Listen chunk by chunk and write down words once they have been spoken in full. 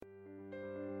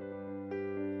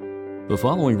The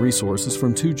following resources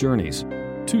from Two Journeys.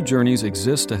 Two Journeys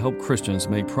exists to help Christians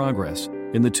make progress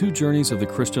in the two journeys of the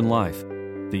Christian life,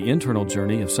 the internal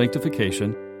journey of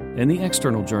sanctification and the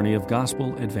external journey of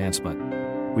gospel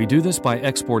advancement. We do this by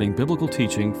exporting biblical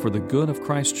teaching for the good of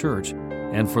Christ's church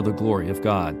and for the glory of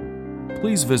God.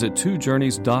 Please visit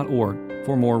twojourneys.org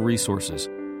for more resources.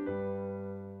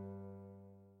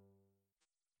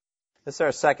 This is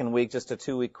our second week, just a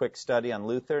 2-week quick study on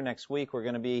Luther. Next week we're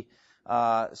going to be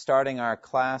starting our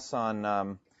class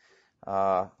on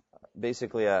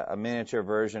basically a miniature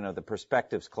version of the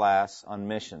Perspectives class on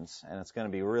missions. And it's going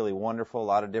to be really wonderful, a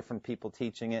lot of different people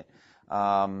teaching it.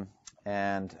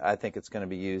 And I think it's going to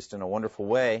be used in a wonderful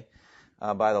way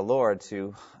by the Lord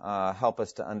to help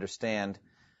us to understand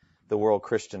the world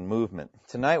Christian movement.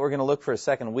 Tonight we're going to look for a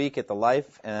second week at the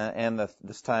life and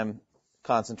this time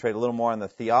concentrate a little more on the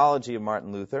theology of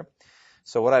Martin Luther.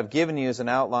 So what I've given you is an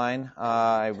outline.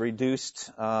 I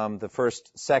reduced the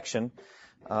first section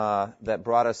that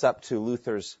brought us up to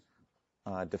Luther's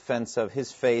defense of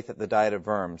his faith at the Diet of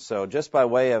Worms. So just by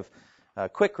way of a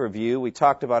quick review, we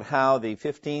talked about how the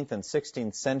 15th and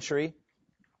 16th century,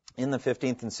 in the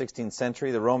 15th and 16th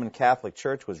century, the Roman Catholic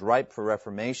Church was ripe for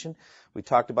Reformation. We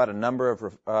talked about a number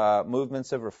of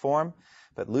movements of reform.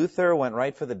 But Luther went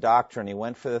right for the doctrine. He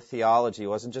went for the theology. He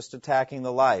wasn't just attacking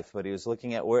the life, but he was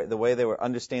looking at the way they were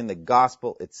understanding the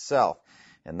gospel itself.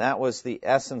 And that was the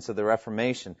essence of the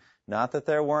Reformation. Not that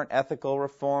there weren't ethical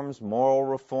reforms, moral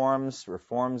reforms,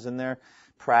 reforms in their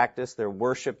practice, their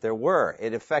worship. There were.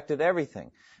 It affected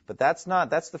everything. But that's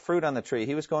the fruit on the tree.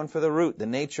 He was going for the root, the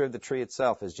nature of the tree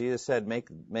itself. As Jesus said, make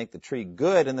the tree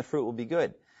good and the fruit will be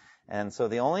good. And so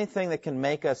the only thing that can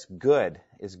make us good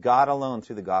is God alone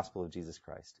through the gospel of Jesus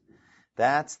Christ.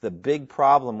 That's the big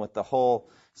problem with the whole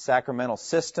sacramental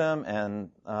system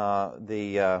and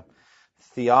the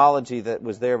theology that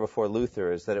was there before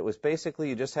Luther, is that it was basically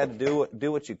you just had to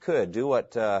do what you could, do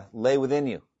what lay within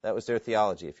you. That was their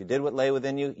theology. If you did what lay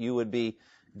within you, you would be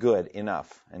good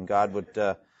enough. And God would,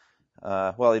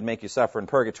 He'd make you suffer in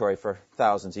purgatory for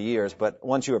thousands of years, but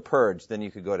once you were purged, then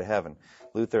you could go to heaven.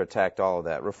 Luther attacked all of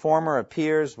that. Reformer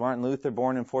appears. Martin Luther,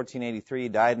 born in 1483,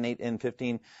 died in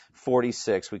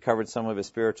 1546. We covered some of his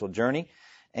spiritual journey.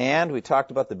 And we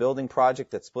talked about the building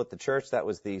project that split the church. That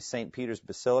was the St. Peter's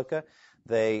Basilica.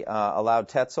 They allowed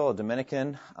Tetzel, a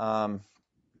Dominican,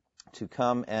 to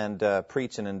come and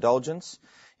preach an indulgence.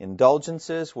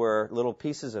 Indulgences were little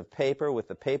pieces of paper with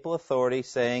the papal authority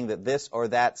saying that this or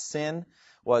that sin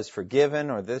was forgiven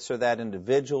or this or that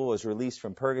individual was released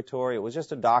from purgatory. It was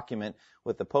just a document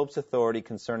with the Pope's authority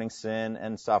concerning sin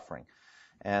and suffering.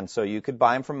 And so you could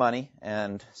buy them for money,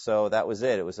 and so that was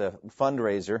it. It was a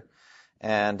fundraiser,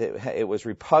 and it was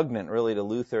repugnant really to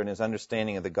Luther and his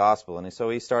understanding of the gospel. And so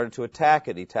he started to attack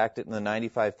it. He attacked it in the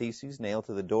 95 Theses nailed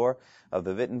to the door of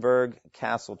the Wittenberg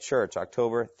Castle Church,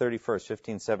 October 31st,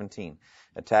 1517,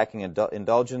 attacking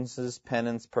indulgences,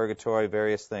 penance, purgatory,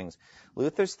 various things.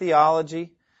 Luther's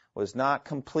theology was not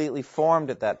completely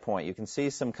formed at that point. You can see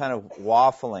some kind of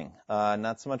waffling,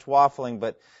 not so much waffling,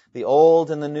 but the old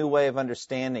and the new way of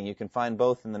understanding. You can find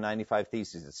both in the 95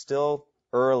 Theses. It's still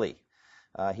early.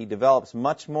 He develops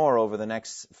much more over the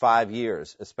next 5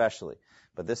 years, especially.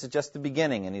 But this is just the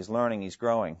beginning, and he's learning, he's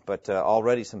growing. But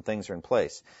already some things are in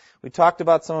place. We talked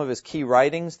about some of his key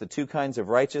writings, the two kinds of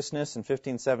righteousness in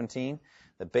 1517.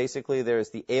 That basically there's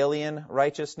the alien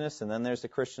righteousness, and then there's the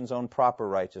Christian's own proper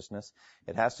righteousness.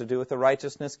 It has to do with the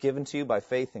righteousness given to you by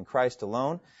faith in Christ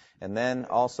alone, and then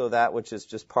also that which is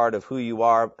just part of who you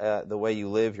are, the way you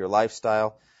live, your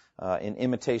lifestyle, in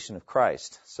imitation of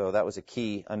Christ. So that was a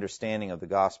key understanding of the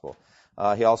gospel.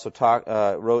 He also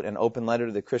wrote an open letter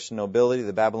to the Christian nobility,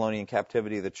 the Babylonian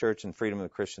captivity of the church, and freedom of the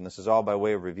Christian. This is all by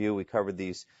way of review. We covered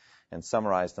these and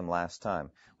summarized them last time.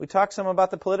 We talked some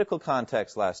about the political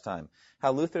context last time,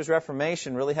 how Luther's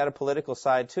Reformation really had a political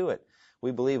side to it.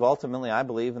 We believe, ultimately, I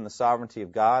believe in the sovereignty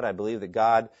of God. I believe that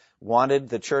God wanted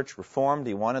the church reformed.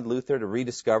 He wanted Luther to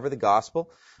rediscover the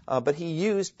gospel, but he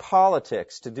used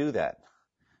politics to do that.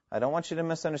 I don't want you to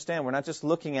misunderstand. We're not just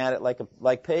looking at it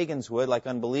like pagans would, like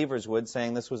unbelievers would,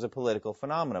 saying this was a political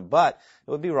phenomenon. But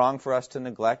it would be wrong for us to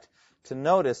neglect to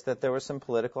notice that there were some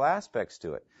political aspects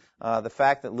to it. The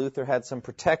fact that Luther had some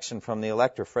protection from the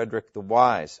Elector Frederick the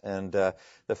Wise, and the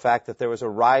fact that there was a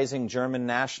rising German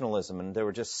nationalism, and they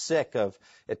were just sick of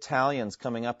Italians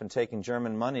coming up and taking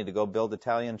German money to go build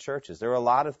Italian churches. There were a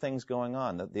lot of things going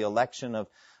on. The election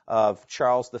of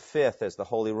Charles V as the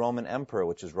Holy Roman Emperor,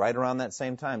 which is right around that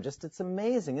same time. It's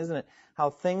amazing, isn't it, how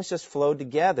things just flowed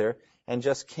together and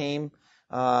just came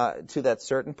to that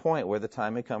certain point where the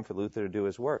time had come for Luther to do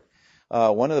his work.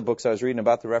 One of the books I was reading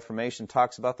about the Reformation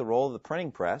talks about the role of the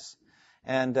printing press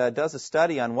and does a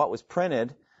study on what was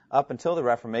printed up until the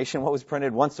Reformation, what was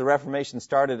printed once the Reformation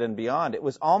started and beyond. It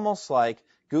was almost like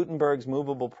Gutenberg's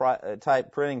movable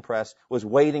type printing press was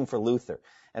waiting for Luther.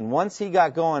 And once he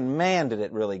got going, man, did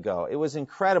it really go. It was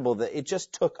incredible that it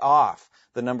just took off,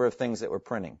 the number of things that were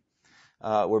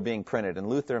being printed. And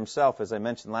Luther himself, as I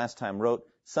mentioned last time, wrote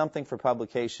something for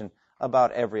publication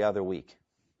about every other week,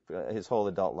 his whole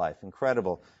adult life.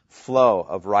 Incredible flow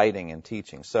of writing and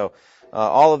teaching. So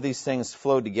all of these things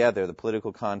flowed together, the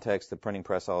political context, the printing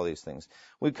press, all of these things.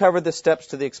 We covered the steps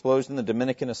to the explosion, the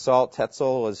Dominican assault.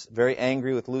 Tetzel was very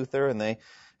angry with Luther, and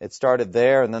it started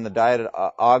there. And then the Diet at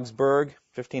Augsburg,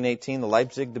 1518, the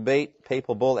Leipzig debate,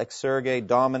 papal bull Exsurge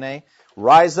Domine.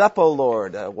 Rise up, O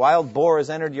Lord. A wild boar has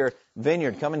entered your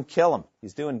vineyard. Come and kill him.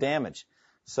 He's doing damage.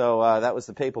 So that was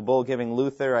the papal bull giving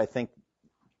Luther, I think,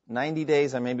 90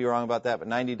 days. I may be wrong about that, but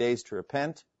 90 days to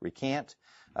recant.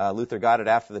 Luther got it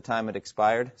after the time it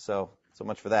expired, so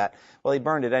much for that. Well, he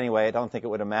burned it anyway. I don't think it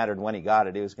would have mattered when he got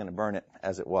it. He was going to burn it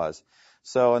as it was.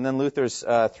 So, and then Luther's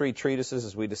 3 treatises,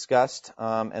 as we discussed,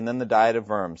 and then the Diet of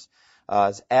Worms.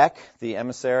 Eck, the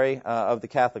emissary of the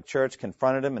Catholic Church,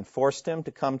 confronted him and forced him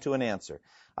to come to an answer.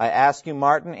 I ask you,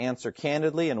 Martin, answer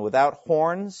candidly and without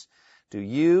horns. Do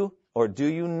you or do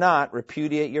you not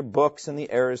repudiate your books and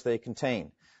the errors they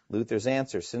contain? Luther's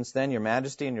answer, since then your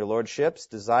majesty and your lordships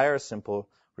desire a simple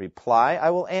reply,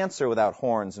 I will answer without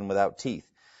horns and without teeth,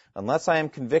 unless I am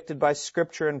convicted by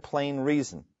Scripture and plain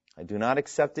reason. I do not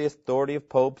accept the authority of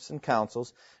popes and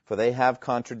councils, for they have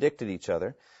contradicted each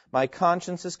other. My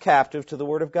conscience is captive to the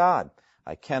Word of God.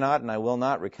 I cannot and I will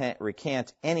not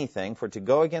recant anything, for to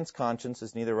go against conscience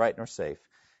is neither right nor safe.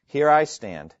 Here I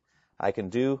stand. I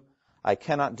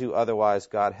cannot do otherwise.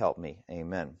 God help me.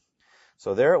 Amen.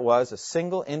 So there it was, a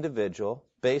single individual,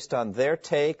 based on their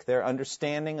their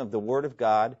understanding of the Word of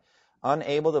God,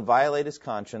 unable to violate his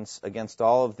conscience against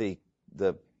all of the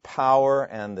power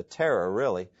and the terror,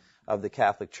 really, of the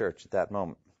Catholic Church at that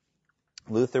moment.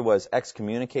 Luther was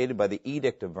excommunicated by the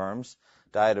Edict of Worms.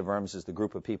 Diet of Worms is the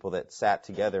group of people that sat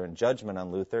together in judgment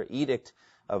on Luther. Edict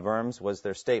of Worms was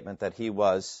their statement that he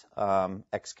was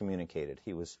excommunicated.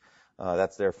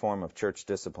 That's their form of church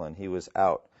discipline. He was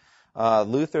out.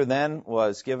 Luther then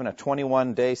was given a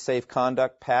 21-day safe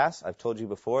conduct pass. I've told you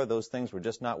before, those things were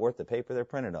just not worth the paper they're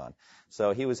printed on.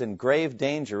 So he was in grave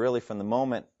danger, really, from the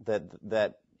moment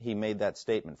that he made that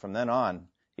statement. From then on,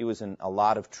 he was in a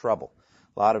lot of trouble,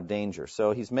 a lot of danger.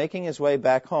 So he's making his way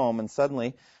back home, and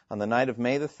suddenly, on the night of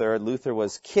May the 3rd, Luther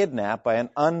was kidnapped by an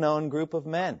unknown group of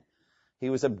men. He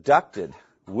was abducted,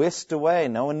 whisked away.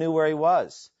 No one knew where he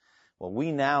was. Well,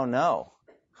 we now know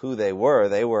who they were.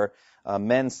 They were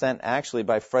men sent actually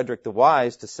by Frederick the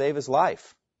Wise to save his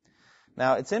life.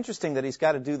 Now, it's interesting that he's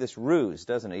got to do this ruse,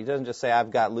 doesn't he? He doesn't just say,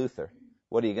 I've got Luther.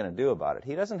 What are you going to do about it?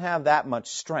 He doesn't have that much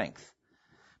strength.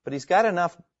 But he's got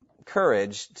enough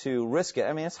courage to risk it.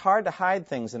 I mean, it's hard to hide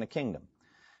things in a kingdom.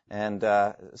 And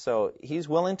so he's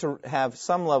willing to have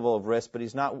some level of risk, but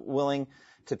he's not willing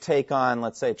to take on,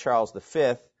 let's say, Charles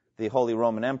V, the Holy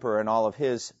Roman Emperor, and all of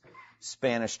his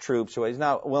Spanish troops. So he's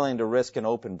not willing to risk an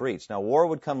open breach. Now, war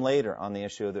would come later on the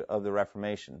issue of the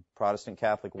Reformation.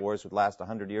 Protestant-Catholic wars would last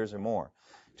 100 years or more.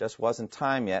 Just wasn't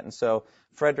time yet. And so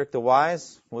Frederick the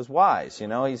Wise was wise. You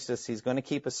know, he's going to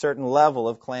keep a certain level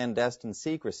of clandestine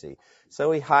secrecy.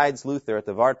 So he hides Luther at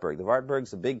the Wartburg. The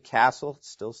Wartburg's a big castle,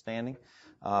 still standing,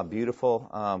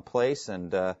 beautiful place.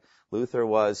 And Luther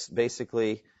was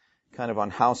basically kind of on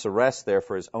house arrest there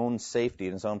for his own safety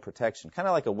and his own protection, kind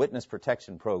of like a witness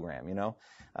protection program, you know.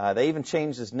 They even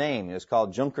changed his name. He was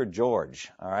called Junker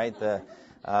George, all right? The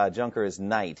Junker is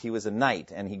knight. He was a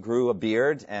knight, and he grew a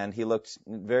beard, and he looked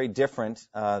very different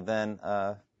than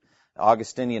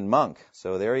Augustinian monk.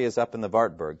 So there he is up in the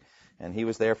Wartburg, and he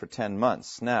was there for 10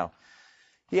 months. Now,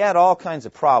 he had all kinds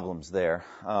of problems there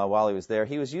while he was there.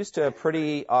 He was used to a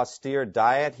pretty austere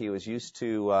diet. He was used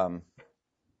to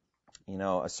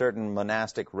a certain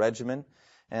monastic regimen,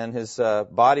 and his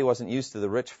body wasn't used to the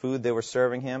rich food they were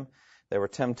serving him. There were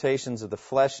temptations of the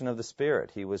flesh and of the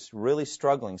spirit. He was really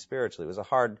struggling spiritually. It was a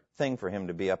hard thing for him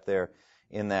to be up there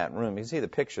in that room. You can see the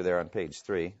picture there on page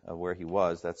 3 of where he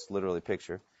was. That's literally a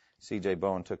picture. C.J.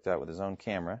 Bowen took that with his own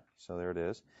camera, so there it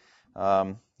is.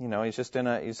 He's just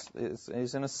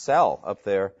he's in a cell up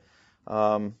there,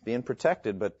 being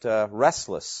protected, but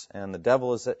restless, and the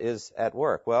devil is at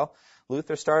work. Well,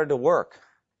 Luther started to work,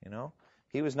 you know.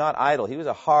 He was not idle. He was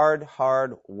a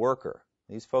hard worker.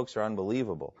 These folks are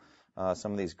unbelievable.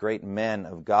 Some of these great men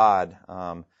of God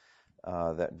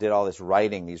that did all this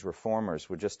writing, these reformers,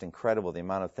 were just incredible, the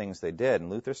amount of things they did. And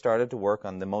Luther started to work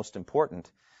on the most important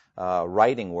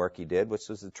writing work he did, which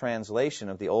was the translation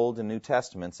of the Old and New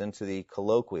Testaments into the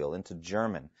colloquial, into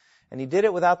German. And he did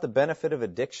it without the benefit of a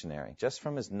dictionary, just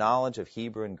from his knowledge of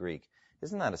Hebrew and Greek.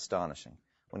 Isn't that astonishing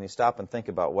when you stop and think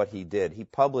about what he did? He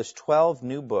published 12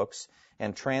 new books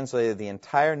and translated the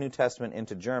entire New Testament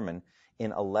into German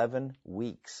in 11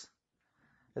 weeks.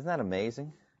 Isn't that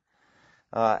amazing?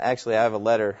 Actually, I have a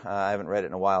letter. I haven't read it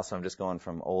in a while, so I'm just going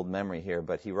from old memory here.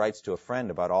 But he writes to a friend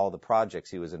about all the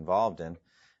projects he was involved in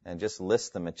and just lists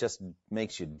them. It just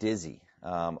makes you dizzy,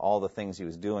 all the things he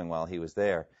was doing while he was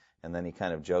there. And then he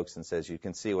kind of jokes and says, "You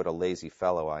can see what a lazy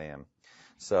fellow I am."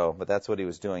 So, but that's what he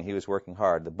was doing. He was working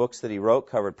hard. The books that he wrote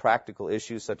covered practical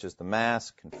issues such as the Mass,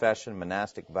 confession,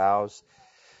 monastic vows.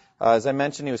 As I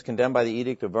mentioned, he was condemned by the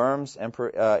Edict of Worms,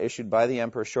 issued by the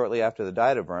emperor shortly after the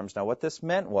Diet of Worms. Now, what this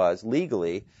meant was,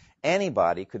 legally,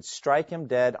 anybody could strike him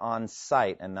dead on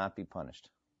sight and not be punished.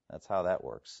 That's how that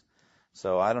works.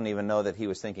 So I don't even know that he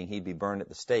was thinking he'd be burned at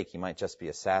the stake. He might just be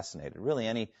assassinated. Really,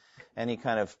 any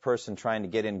kind of person trying to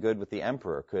get in good with the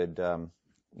emperor could,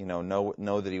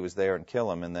 know that he was there and kill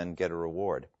him and then get a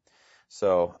reward.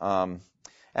 So,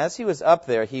 as he was up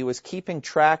there, he was keeping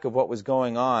track of what was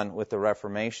going on with the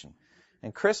Reformation.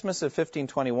 In Christmas of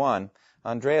 1521,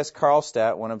 Andreas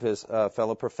Karlstadt, one of his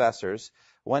fellow professors,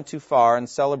 went too far and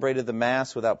celebrated the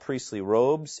Mass without priestly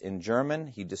robes in German.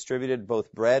 He distributed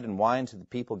both bread and wine to the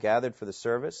people gathered for the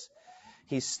service.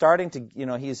 He's starting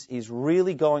to, he's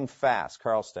really going fast,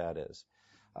 Karlstadt is.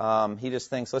 He just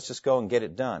thinks, let's just go and get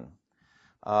it done.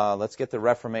 Let's get the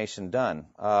Reformation done.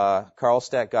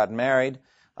 Karlstadt got married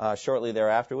shortly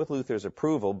thereafter with Luther's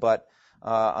approval, but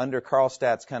under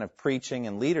Karlstadt's kind of preaching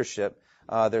and leadership,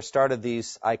 there started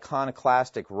these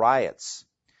iconoclastic riots.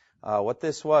 What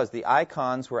this was, the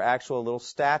icons were actual little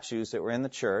statues that were in the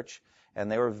church,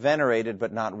 and they were venerated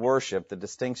but not worshipped. The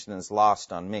distinction is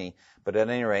lost on me, but at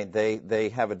any rate, they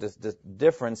have a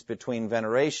difference between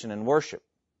veneration and worship.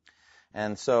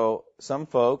 And so some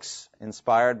folks,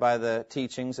 inspired by the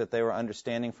teachings that they were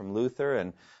understanding from Luther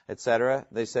and etc.,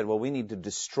 they said, well, we need to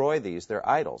destroy these. They're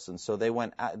idols. And so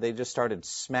they just started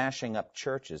smashing up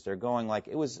churches. They're going like,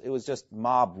 it was just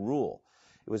mob rule.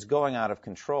 It was going out of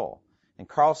control. And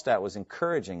Karlstadt was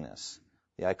encouraging this.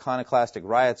 The iconoclastic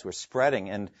riots were spreading.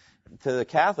 And to the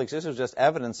Catholics, this was just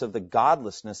evidence of the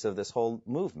godlessness of this whole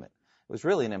movement. It was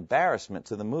really an embarrassment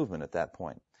to the movement at that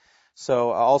point.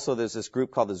 So also there's this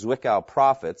group called the Zwickau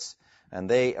Prophets, and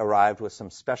they arrived with some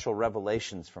special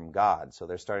revelations from God. So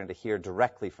they're starting to hear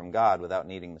directly from God without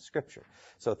needing the Scripture.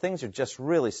 So things are just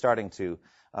really starting to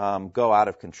go out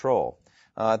of control.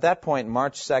 At that point,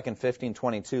 March 2nd,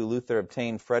 1522, Luther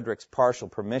obtained Frederick's partial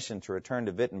permission to return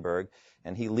to Wittenberg,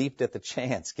 and he leaped at the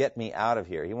chance, get me out of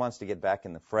here. He wants to get back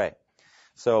in the fray.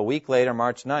 So a week later,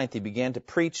 March 9th, he began to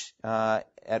preach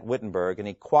at Wittenberg, and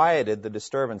he quieted the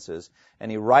disturbances,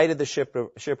 and he righted the ship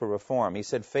of reform. He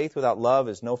said, faith without love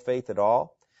is no faith at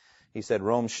all. He said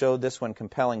Rome showed this when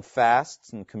compelling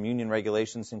fasts and communion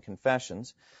regulations and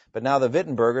confessions. But now the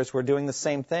Wittenbergers were doing the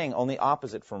same thing, only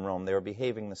opposite from Rome. They were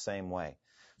behaving the same way.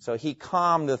 So he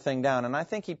calmed the thing down, and I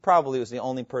think he probably was the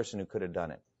only person who could have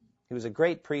done it. He was a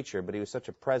great preacher, but he was such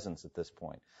a presence at this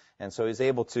point. And so he was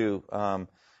able to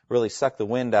really suck the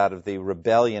wind out of the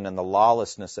rebellion and the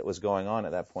lawlessness that was going on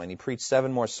at that point. He preached 7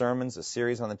 more sermons, a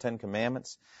series on the 10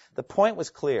 Commandments. The point was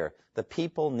clear. The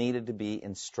people needed to be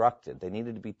instructed. They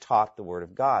needed to be taught the Word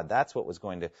of God. That's what was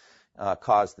going to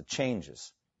cause the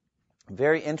changes.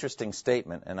 Very interesting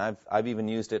statement, and I've even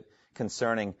used it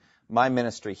concerning my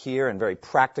ministry here and very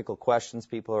practical questions.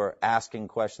 People are asking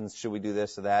questions, should we do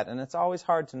this or that? And it's always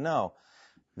hard to know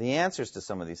the answers to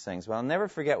some of these things. But I'll never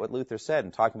forget what Luther said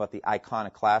in talking about the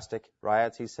iconoclastic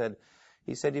riots. He said,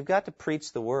 you've got to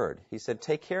preach the Word. He said,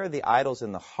 take care of the idols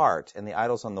in the heart, and the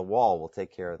idols on the wall will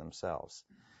take care of themselves.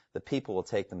 The people will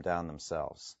take them down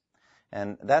themselves.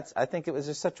 And I think it was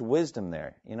just such wisdom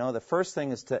there. You know, the first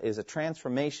thing is a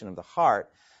transformation of the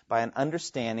heart by an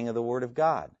understanding of the Word of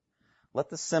God. Let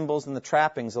the symbols and the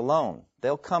trappings alone.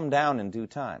 They'll come down in due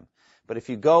time. But if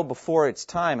you go before it's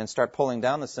time and start pulling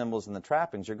down the symbols and the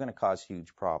trappings, you're going to cause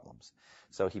huge problems.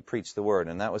 So he preached the Word,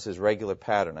 and that was his regular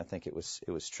pattern. I think it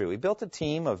was true. He built a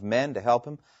team of men to help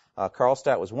him.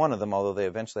 Karlstadt was one of them, although they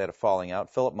eventually had a falling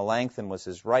out. Philip Melanchthon was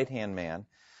his right-hand man.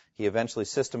 He eventually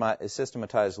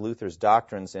systematized Luther's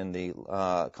doctrines in the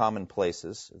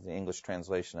Commonplaces, the English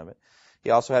translation of it.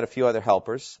 He also had a few other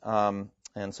helpers.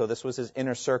 And so this was his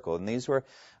inner circle. And these were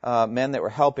men that were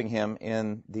helping him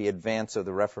in the advance of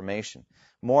the Reformation.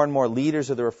 More and more leaders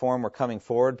of the Reform were coming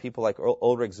forward, people like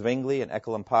Ulrich Zwingli and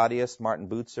Ecolampadius, Martin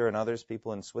Butzer, and others,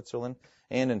 people in Switzerland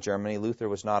and in Germany. Luther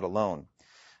was not alone.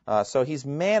 So he's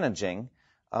managing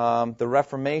the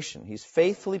Reformation. He's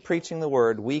faithfully preaching the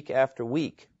Word week after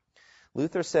week.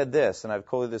 Luther said this, and I've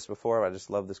quoted this before, I just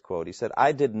love this quote. He said,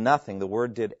 "I did nothing, the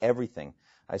Word did everything.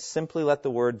 I simply let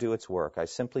the Word do its work. I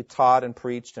simply taught and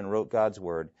preached and wrote God's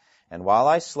Word. And while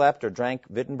I slept or drank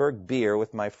Wittenberg beer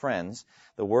with my friends,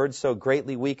 the Word so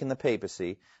greatly weakened the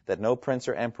papacy that no prince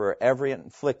or emperor ever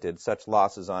inflicted such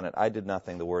losses on it. I did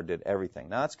nothing, the Word did everything."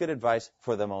 Now, that's good advice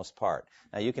for the most part.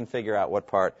 Now, you can figure out what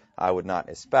part I would not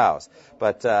espouse.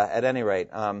 But at any rate,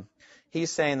 he's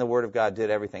saying the Word of God did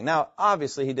everything. Now,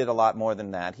 obviously, he did a lot more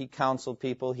than that. He counseled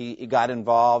people. He got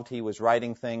involved. He was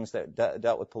writing things that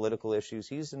dealt with political issues.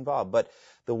 He's involved. But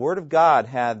the Word of God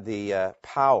had the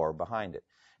power behind it.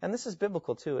 And this is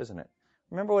biblical too, isn't it?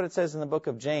 Remember what it says in the book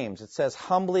of James. It says,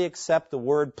 "Humbly accept the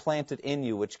word planted in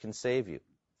you, which can save you."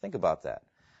 Think about that.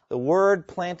 The word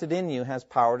planted in you has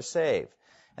power to save.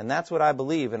 And that's what I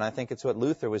believe, and I think it's what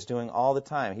Luther was doing all the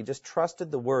time. He just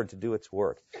trusted the Word to do its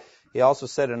work. He also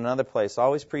said in another place,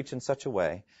 "Always preach in such a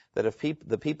way that if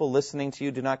the people listening to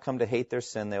you do not come to hate their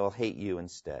sin, they will hate you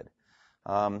instead."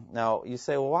 Now, you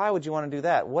say, well, why would you want to do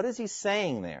that? What is he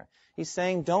saying there? He's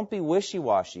saying, don't be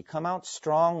wishy-washy. Come out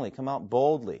strongly. Come out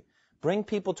boldly. Bring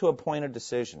people to a point of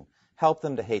decision. Help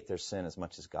them to hate their sin as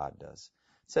much as God does.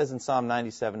 It says in Psalm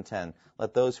 97:10,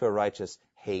 "Let those who are righteous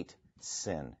hate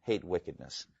sin," hate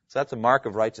wickedness. So that's a mark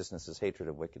of righteousness, is hatred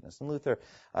of wickedness. And Luther,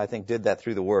 I think, did that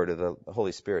through the Word, or the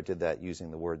Holy Spirit did that using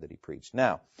the Word that he preached.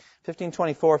 Now,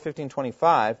 1524,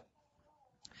 1525,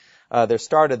 there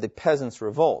started the Peasants'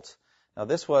 Revolt. Now,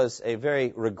 this was a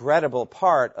very regrettable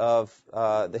part of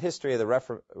the history of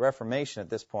the Reformation at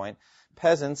this point.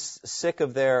 Peasants, sick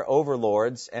of their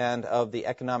overlords and of the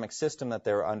economic system that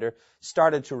they were under,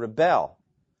 started to rebel.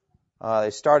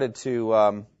 They started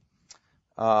to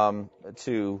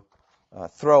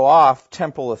throw off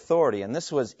temporal authority. And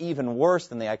this was even worse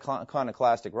than the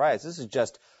iconoclastic riots. This is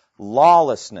just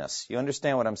lawlessness. You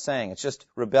understand what I'm saying? It's just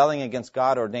rebelling against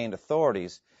God-ordained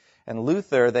authorities. And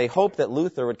Luther, they hoped that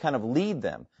Luther would kind of lead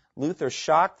them. Luther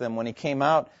shocked them when he came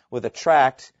out with a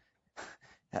tract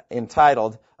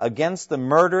entitled, "Against the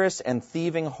Murderous and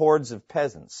Thieving Hordes of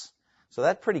Peasants." So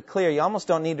that's pretty clear. You almost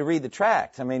don't need to read the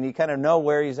tract. I mean, you kind of know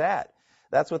where he's at.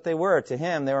 That's what they were. To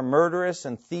him, they were murderous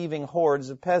and thieving hordes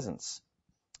of peasants.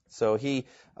 So he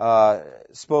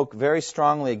spoke very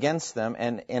strongly against them,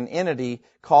 and in it he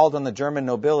called on the German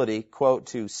nobility, quote,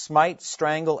 "to smite,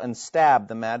 strangle, and stab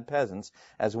the mad peasants,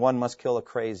 as one must kill a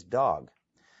crazed dog."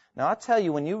 Now, I'll tell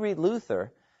you, when you read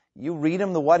Luther, you read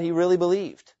him what he really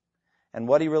believed and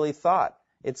what he really thought.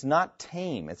 It's not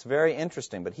tame. It's very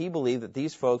interesting. But he believed that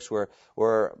these folks were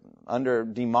under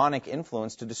demonic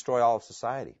influence to destroy all of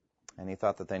society. And he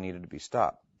thought that they needed to be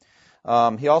stopped.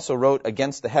 He also wrote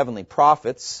against the heavenly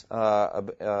prophets,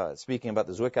 speaking about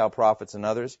the Zwickau prophets and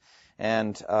others,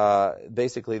 and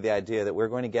basically the idea that we're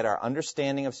going to get our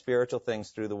understanding of spiritual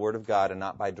things through the Word of God and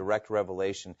not by direct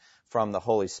revelation from the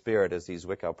Holy Spirit, as these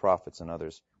Zwickau prophets and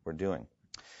others were doing.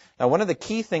 Now, one of the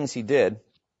key things he did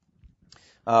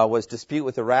was dispute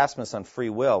with Erasmus on free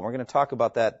will. We're going to talk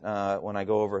about that when I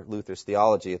go over Luther's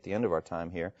theology at the end of our time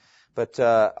here. But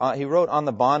he wrote on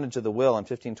the bondage of the will in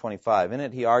 1525. In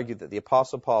it, he argued that the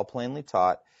Apostle Paul plainly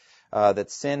taught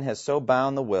that sin has so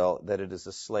bound the will that it is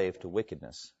a slave to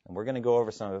wickedness. And we're going to go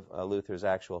over some of Luther's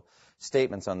actual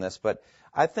statements on this. But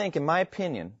I think, in my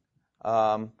opinion,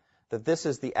 that this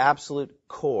is the absolute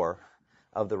core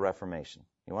of the Reformation.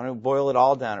 You want to boil it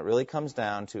all down, it really comes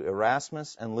down to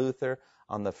Erasmus and Luther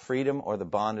on the freedom or the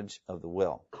bondage of the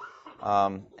will.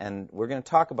 And we're going to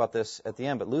talk about this at the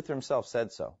end, but Luther himself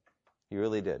said so. He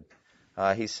really did.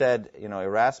 He said,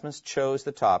 Erasmus chose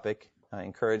the topic,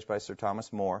 encouraged by Sir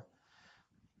Thomas More.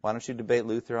 Why don't you debate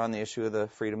Luther on the issue of the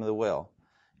freedom of the will?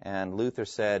 And Luther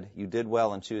said, you did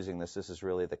well in choosing this. This is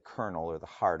really the kernel or the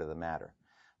heart of the matter.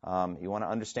 You want to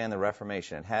understand the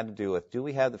Reformation. It had to do with, do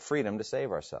we have the freedom to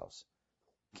save ourselves?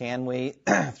 Can we,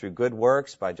 through good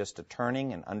works, by just a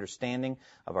turning and understanding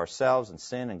of ourselves and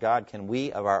sin and God, can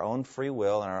we, of our own free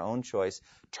will and our own choice,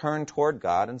 turn toward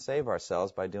God and save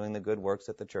ourselves by doing the good works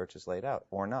that the church has laid out,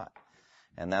 or not?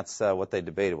 And that's what they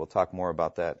debated. We'll talk more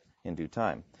about that in due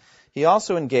time. He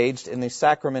also engaged in the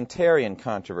sacramentarian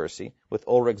controversy with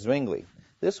Ulrich Zwingli.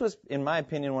 This was, in my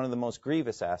opinion, one of the most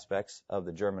grievous aspects of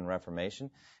the German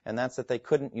Reformation, and that's that they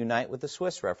couldn't unite with the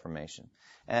Swiss Reformation.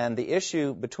 And the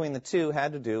issue between the two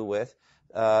had to do with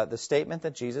the statement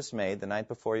that Jesus made the night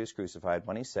before he was crucified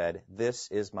when he said,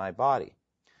 "This is my body."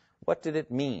 What did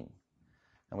it mean?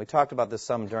 And we talked about this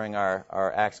some during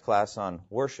our Acts class on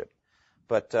worship.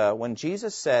 But when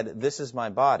Jesus said, "This is my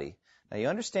body," now you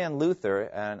understand Luther,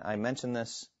 and I mentioned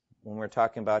this when we were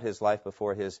talking about his life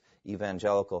before his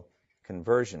evangelical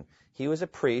conversion. He was a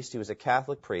priest, he was a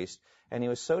Catholic priest, and he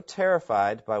was so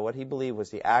terrified by what he believed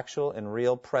was the actual and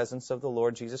real presence of the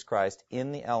Lord Jesus Christ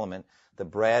in the element, the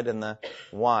bread and the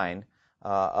wine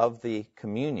of the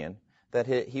communion, that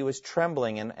he was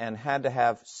trembling and had to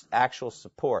have actual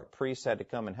support. Priests had to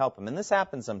come and help him. And this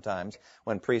happened sometimes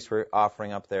when priests were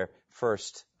offering up their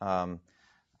first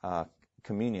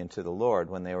communion to the Lord,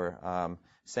 when they were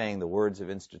saying the words of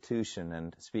institution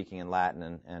and speaking in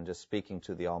Latin and just speaking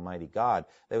to the Almighty God.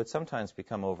 They would sometimes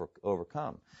become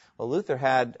overcome. Well, Luther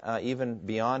had, even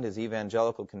beyond his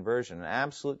evangelical conversion, an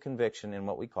absolute conviction in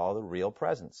what we call the real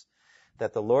presence,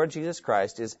 that the Lord Jesus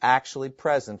Christ is actually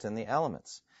present in the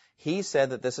elements. He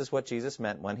said that this is what Jesus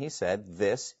meant when he said,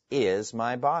 "This is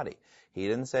my body." He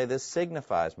didn't say this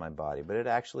signifies my body, but it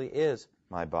actually is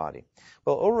my body.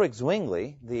 Well, Ulrich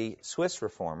Zwingli, the Swiss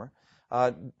reformer,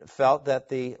 felt that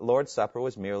the Lord's Supper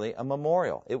was merely a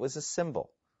memorial. It was a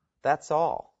symbol. That's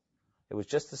all. It was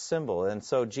just a symbol. And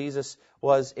so Jesus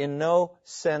was in no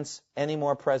sense any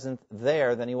more present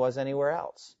there than he was anywhere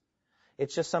else.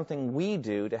 It's just something we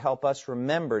do to help us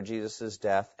remember Jesus'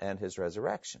 death and his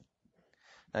resurrection.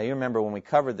 Now, you remember when we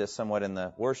covered this somewhat in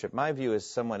the worship, my view is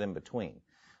somewhat in between.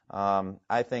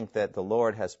 I think that the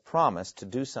Lord has promised to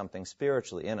do something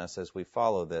spiritually in us as we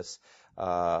follow this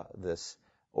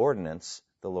ordinance,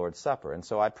 the Lord's Supper. And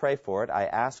so I pray for it, I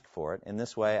ask for it. In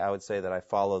this way, I would say that I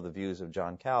follow the views of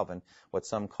John Calvin, what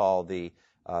some call the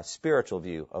spiritual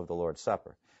view of the Lord's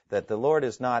Supper. That the Lord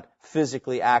is not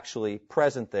physically actually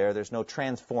present there. There's no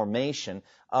transformation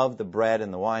of the bread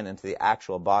and the wine into the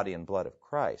actual body and blood of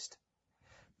Christ.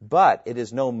 But it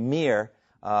is no mere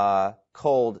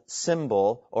cold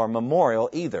symbol or memorial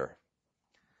either.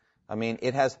 I mean,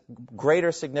 it has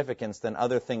greater significance than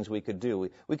other things we could do.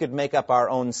 We could make up our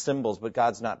own symbols, but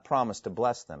God's not promised to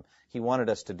bless them. He wanted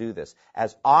us to do this.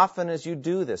 As often as you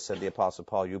do this, said the Apostle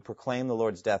Paul, you proclaim the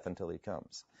Lord's death until he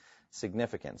comes.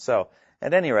 Significant. So,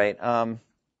 at any rate,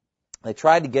 they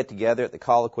tried to get together at the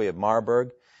Colloquy of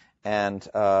Marburg, and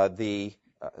the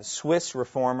Swiss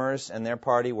reformers and their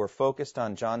party were focused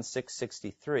on John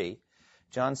 6:63.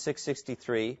 John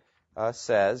 6:63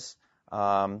 says,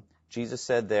 Jesus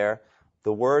said there,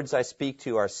 "The words I speak to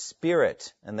you are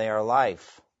spirit and they are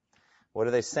life." What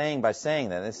are they saying by saying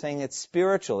that? They're saying it's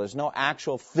spiritual. There's no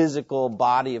actual physical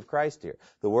body of Christ here.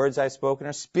 The words I've spoken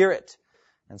are spirit.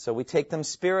 And so we take them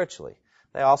spiritually.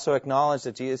 They also acknowledge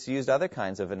that Jesus used other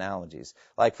kinds of analogies.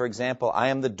 Like, for example, I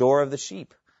am the door of the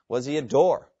sheep. Was he a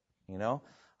door? You know,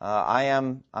 I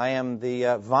am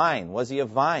the vine. Was he a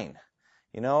vine?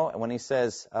 You know, when he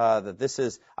says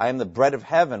that I am the bread of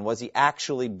heaven, was he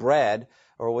actually bread,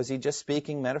 or was he just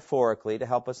speaking metaphorically to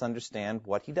help us understand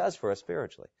what he does for us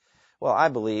spiritually? Well, I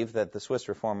believe that the Swiss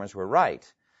reformers were right,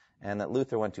 and that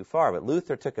Luther went too far. But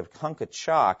Luther took a hunk of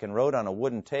chalk and wrote on a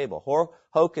wooden table,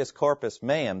 "Hocus corpus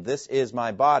meum, this is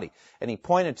my body." And he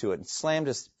pointed to it and slammed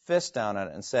his fist down on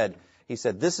it and said,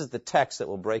 "This is the text that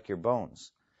will break your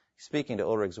bones." Speaking to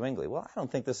Ulrich Zwingli, well, I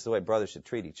don't think this is the way brothers should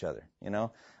treat each other, you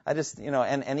know.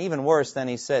 And even worse, then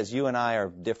he says, you and I are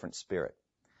of different spirit.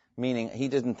 Meaning, he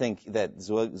didn't think that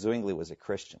Zwingli was a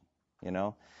Christian, you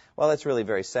know. Well, that's really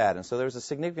very sad. And so there was a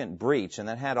significant breach, and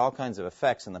that had all kinds of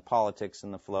effects in the politics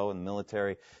and the flow and the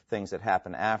military things that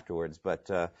happened afterwards. But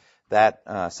that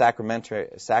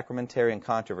sacramentarian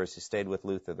controversy stayed with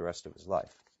Luther the rest of his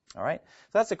life. All right?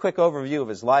 So that's a quick overview of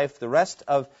his life. The rest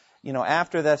of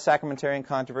after the sacramentarian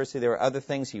controversy, there were other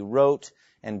things he wrote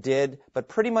and did, but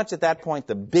pretty much at that point,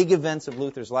 the big events of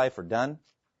Luther's life are done.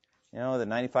 You know, the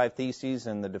 95 Theses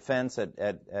and the defense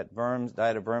at Worms,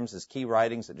 Diet of Worms, his key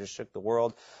writings that just shook the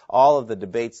world, all of the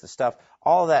debates, the stuff,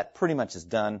 all of that pretty much is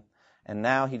done. And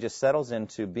now he just settles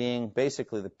into being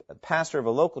basically the pastor of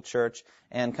a local church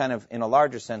and kind of, in a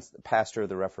larger sense, the pastor of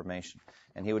the Reformation.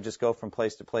 And he would just go from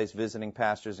place to place, visiting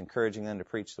pastors, encouraging them to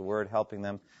preach the word, helping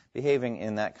them, behaving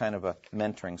in that kind of a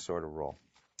mentoring sort of role.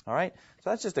 All right? So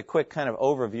that's just a quick kind of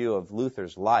overview of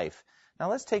Luther's life.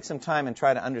 Now let's take some time and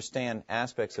try to understand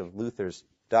aspects of Luther's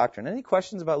doctrine. Any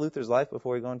questions about Luther's life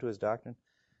before we go into his doctrine?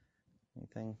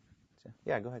 Anything?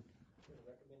 Yeah, go ahead.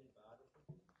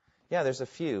 Yeah, there's a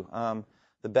few.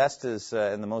 The best is,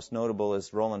 and the most notable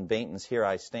is Roland Bainton's Here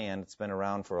I Stand. It's been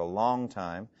around for a long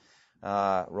time.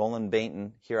 Roland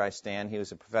Bainton, Here I Stand. He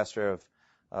was a professor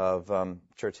of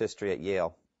church history at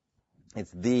Yale.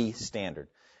 It's the standard.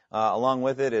 Along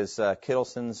with it is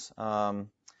Kittleson's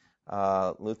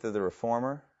Luther the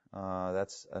Reformer.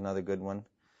 That's another good one.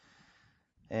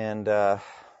 And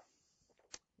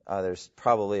there's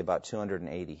probably about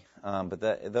 280.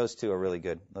 But those two are really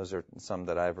good. Those are some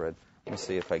that I've read. Let me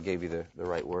see if I gave you the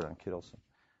right word on Kittelson.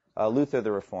 Luther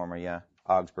the Reformer, yeah.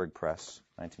 Augsburg Press,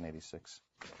 1986.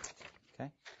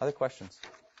 Other questions?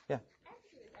 Yeah. After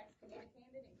he was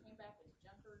excommunicated and came back as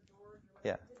Junker George,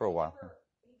 Yeah, for a while.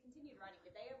 He continued writing.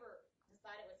 Did they ever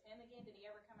decide it was him again? Did he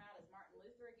ever come out as Martin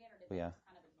Luther again, or did they just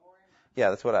kind of ignore him? Yeah,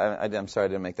 that's what I'm sorry I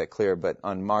didn't make that clear, but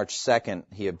on March 2nd,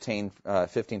 he obtained,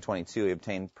 1522, he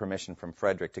obtained permission from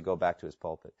Frederick to go back to his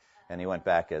pulpit. And he went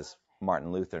back as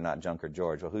Martin Luther, not Junker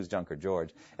George. Well, who's Junker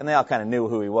George? And they all kind of knew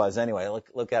who he was anyway.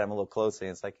 Look at him a little closely,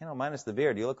 and it's like, minus the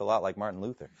beard, you look a lot like Martin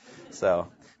Luther. So,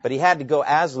 but he had to go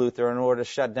as Luther in order to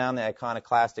shut down the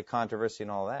iconoclastic controversy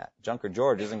and all that. Junker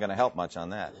George isn't going to help much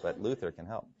on that, but Luther can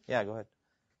help. Yeah, go ahead,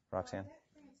 Roxanne. That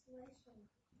translation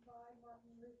by Martin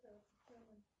Luther,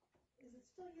 is it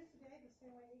still used today the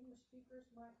same way English speakers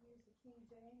might use the King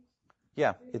James?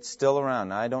 Yeah, it's still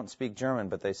around. I don't speak German,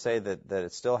 but they say that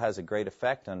it still has a great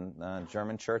effect on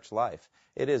German church life.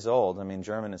 It is old. I mean,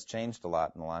 German has changed a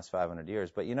lot in the last 500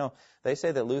 years. But, they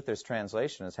say that Luther's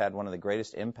translation has had one of the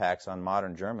greatest impacts on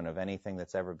modern German of anything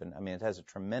that's ever been. I mean, it has a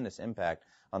tremendous impact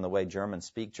on the way Germans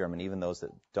speak German, even those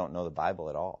that don't know the Bible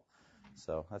at all.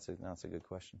 So that's a good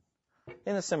question.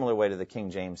 In a similar way to the King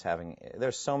James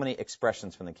there's so many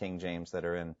expressions from the King James that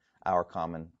are in our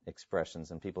common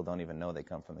expressions, and people don't even know they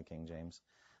come from the King James.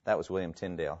 That was William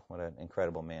Tyndale. What an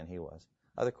incredible man he was.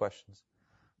 Other questions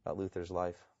about Luther's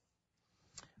life?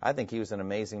 I think he was an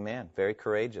amazing man, very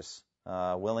courageous,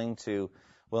 willing to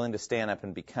stand up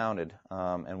and be counted,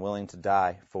 and willing to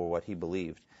die for what he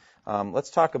believed. Let's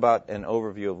talk about an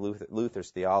overview of Luther's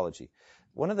theology.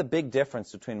 One of the big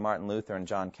differences between Martin Luther and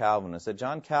John Calvin is that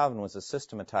John Calvin was a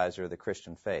systematizer of the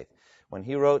Christian faith. When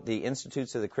he wrote the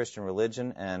Institutes of the Christian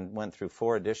Religion and went through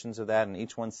 4 editions of that, and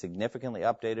each one significantly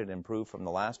updated and improved from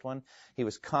the last one, he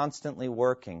was constantly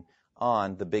working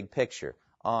on the big picture,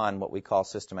 on what we call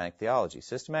systematic theology.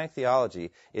 Systematic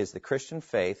theology is the Christian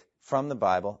faith from the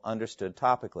Bible understood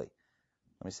topically.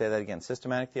 Let me say that again.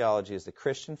 Systematic theology is the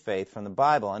Christian faith from the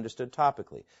Bible understood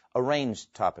topically,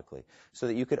 arranged topically, so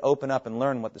that you could open up and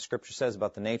learn what the Scripture says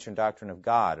about the nature and doctrine of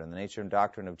God, or the nature and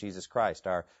doctrine of Jesus Christ,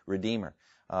 our Redeemer,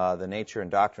 the nature and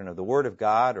doctrine of the Word of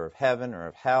God, or of heaven, or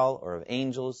of hell, or of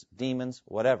angels, demons,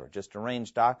 whatever, just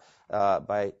arranged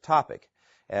by topic.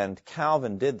 And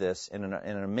Calvin did this in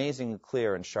an amazingly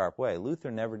clear and sharp way.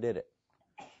 Luther never did it.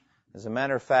 As a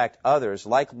matter of fact, others,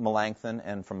 like Melanchthon,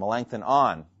 and from Melanchthon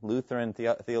on, Lutheran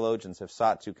theologians have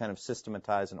sought to kind of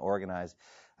systematize and organize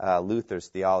Luther's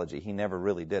theology. He never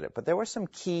really did it. But there were some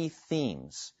key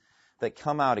themes that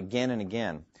come out again and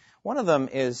again. One of them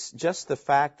is just the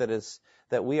fact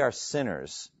that we are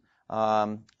sinners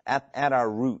at our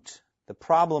root. The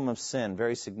problem of sin,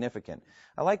 very significant.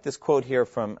 I like this quote here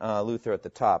from Luther at the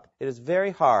top. It is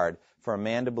very hard for a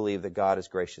man to believe that God is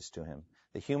gracious to him.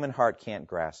 The human heart can't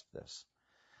grasp this.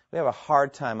 We have a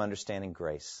hard time understanding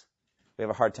grace. We have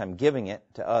a hard time giving it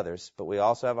to others, but we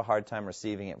also have a hard time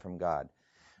receiving it from God.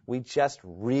 We just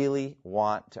really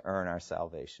want to earn our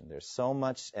salvation. There's so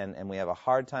much, and we have a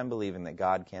hard time believing that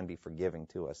God can be forgiving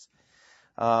to us.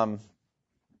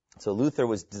 So Luther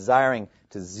was desiring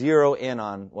to zero in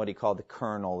on what he called the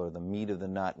kernel, or the meat of the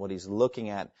nut, what he's looking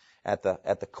at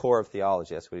the core of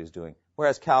theology. That's what he was doing.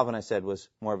 Whereas Calvin, I said, was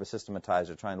more of a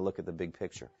systematizer, trying to look at the big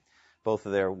picture. Both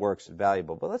of their works are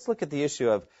valuable. But let's look at the issue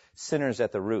of sinners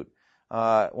at the root.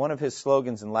 One of his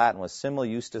slogans in Latin was simul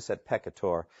justus et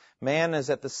peccator. Man is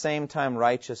at the same time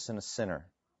righteous and a sinner.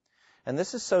 And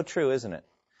this is so true, isn't it?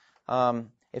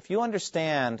 If you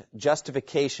understand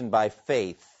justification by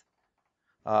faith,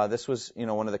 this was,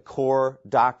 one of the core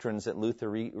doctrines that Luther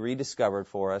rediscovered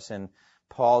for us in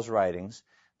Paul's writings,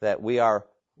 that we are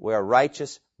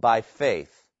righteous by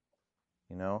faith.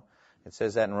 It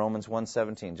says that in Romans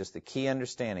 1:17, just the key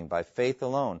understanding. By faith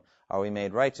alone are we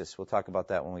made righteous. We'll talk about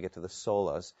that when we get to the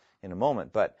solas in a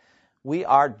moment. But we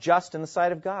are just in the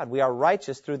sight of God. We are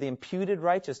righteous through the imputed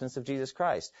righteousness of Jesus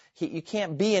Christ. You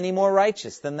can't be any more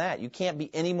righteous than that. You can't be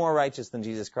any more righteous than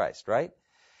Jesus Christ, right?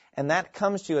 And that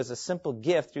comes to you as a simple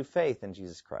gift through faith in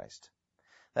Jesus Christ.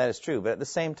 That is true. But at the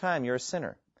same time, you're a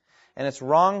sinner. And it's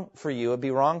wrong for you, it would be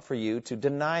wrong for you to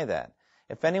deny that.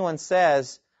 If anyone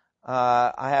says,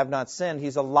 I have not sinned,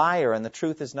 he's a liar and the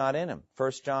truth is not in him.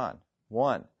 1 John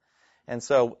 1. And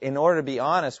so in order to be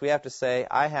honest, we have to say,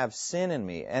 I have sin in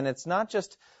me. And it's not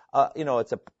just,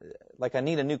 it's like I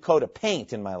need a new coat of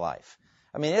paint in my life.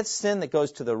 I mean, it's sin that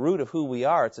goes to the root of who we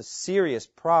are. It's a serious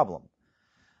problem.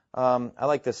 I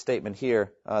like this statement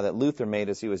here that Luther made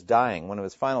as he was dying. One of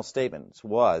his final statements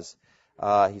was,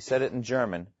 he said it in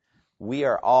German, we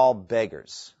are all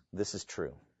beggars. This is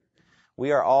true.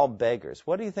 We are all beggars.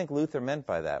 What do you think Luther meant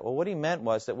by that? Well, what he meant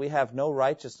was that we have no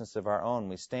righteousness of our own.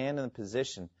 We stand in the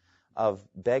position of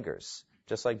beggars.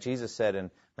 Just like Jesus said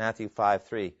in Matthew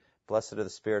 5:3, blessed are the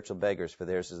spiritual beggars, for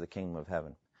theirs is the kingdom of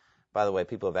heaven. By the way,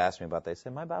 people have asked me about that. They say,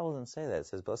 my Bible doesn't say that. It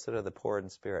says, blessed are the poor in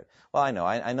spirit. Well, I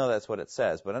know that's what it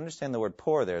says. But understand the word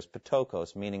poor there is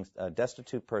patokos, meaning a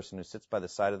destitute person who sits by the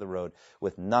side of the road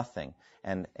with nothing.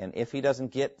 And if he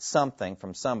doesn't get something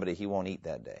from somebody, he won't eat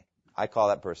that day. I call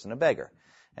that person a beggar.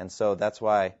 And so that's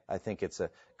why I think it's a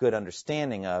good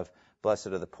understanding of blessed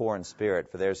are the poor in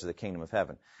spirit, for theirs is the kingdom of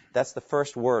heaven. That's the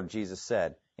first word Jesus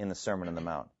said in the Sermon on the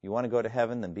Mount. You want to go to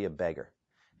heaven, then be a beggar.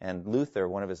 And Luther,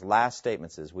 one of his last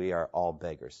statements is, we are all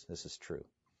beggars. This is true.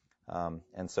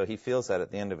 And so he feels that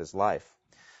at the end of his life.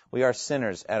 We are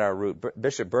sinners at our root.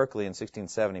 Bishop Berkeley in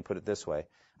 1670 put it this way: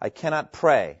 I cannot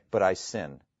pray, but I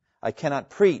sin. I cannot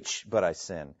preach, but I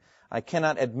sin. I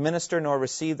cannot administer nor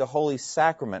receive the holy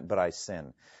sacrament, but I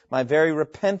sin. My very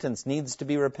repentance needs to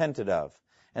be repented of,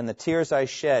 and the tears I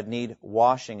shed need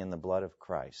washing in the blood of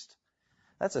Christ.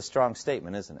 That's a strong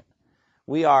statement, isn't it?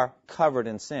 We are covered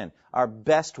in sin. Our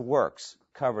best works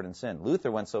covered in sin.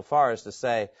 Luther went so far as to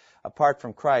say, apart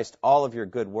from Christ, all of your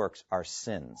good works are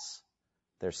sins.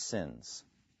 They're sins.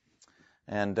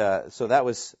 And so that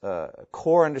was a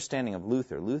core understanding of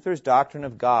Luther. Luther's doctrine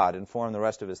of God informed the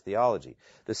rest of his theology.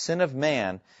 The sin of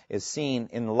man is seen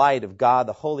in light of God,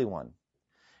 the Holy One.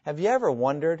 Have you ever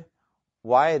wondered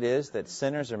why it is that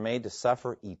sinners are made to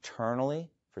suffer eternally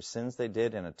for sins they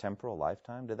did in a temporal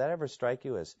lifetime? Did that ever strike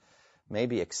you as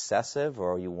maybe excessive,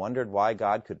 or you wondered why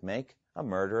God could make a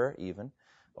murderer even,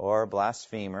 or a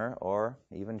blasphemer, or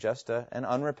even just an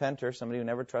unrepenter, somebody who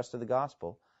never trusted the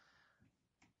gospel,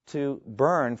 to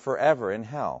burn forever in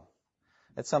hell?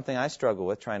 It's something I struggle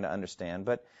with trying to understand,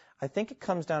 but I think it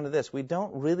comes down to this. We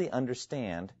don't really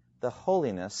understand the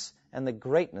holiness and the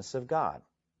greatness of God,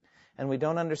 and we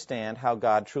don't understand how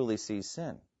God truly sees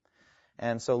sin.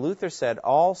 And so Luther said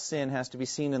all sin has to be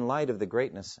seen in light of the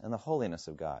greatness and the holiness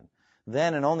of God.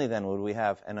 Then and only then would we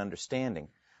have an understanding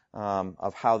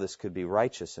of how this could be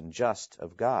righteous and just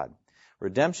of God.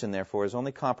 Redemption, therefore, is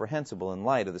only comprehensible in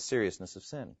light of the seriousness of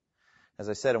sin. As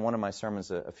I said in one of my sermons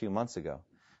a few months ago,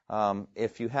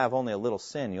 if you have only a little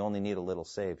sin, you only need a little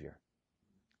Savior.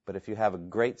 But if you have a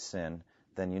great sin,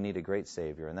 then you need a great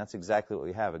Savior. And that's exactly what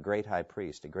we have, a great high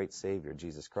priest, a great Savior,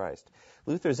 Jesus Christ.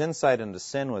 Luther's insight into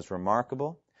sin was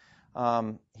remarkable.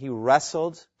 He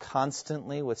wrestled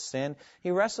constantly with sin.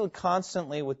 He wrestled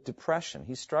constantly with depression.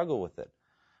 He struggled with it.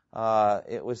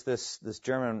 It was this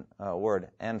German word,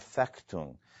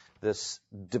 Anfechtung, this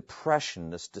depression,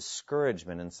 this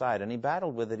discouragement inside. And he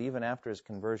battled with it even after his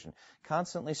conversion,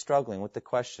 constantly struggling with the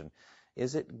question,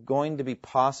 is it going to be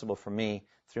possible for me,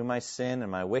 through my sin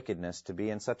and my wickedness, to be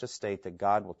in such a state that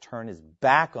God will turn his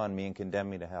back on me and condemn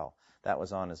me to hell? That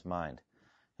was on his mind.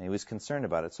 And he was concerned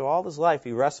about it. So all his life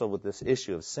he wrestled with this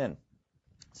issue of sin.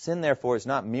 Sin, therefore, is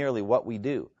not merely what we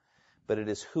do, but it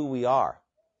is who we are.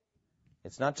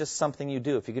 It's not just something you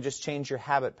do. If you could just change your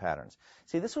habit patterns.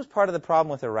 See, this was part of the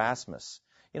problem with Erasmus.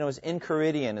 You know, his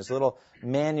Enchiridion, his little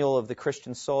manual of the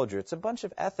Christian soldier. It's a bunch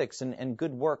of ethics and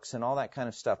good works and all that kind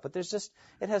of stuff. But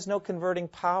it has no converting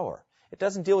power. It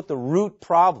doesn't deal with the root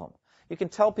problem. You can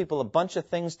tell people a bunch of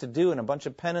things to do and a bunch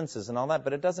of penances and all that,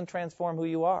 but it doesn't transform who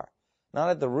you are. Not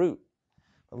at the root.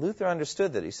 But Luther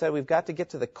understood that. He said we've got to get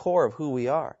to the core of who we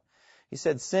are. He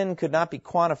said sin could not be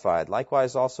quantified.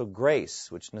 Likewise also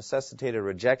grace, which necessitated a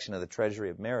rejection of the treasury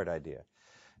of merit idea.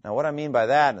 Now what I mean by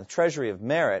that, and the treasury of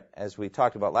merit, as we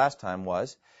talked about last time,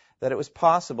 was that it was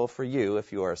possible for you,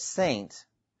 if you are a saint,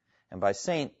 and by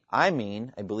saint I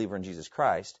mean a believer in Jesus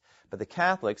Christ, but the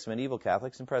Catholics, medieval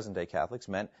Catholics and present-day Catholics,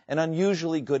 meant an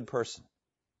unusually good person,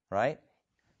 right?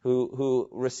 Who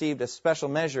received a special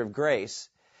measure of grace,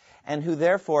 and who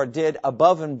therefore did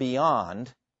above and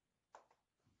beyond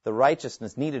the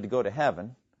righteousness needed to go to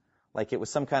heaven, like it was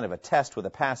some kind of a test with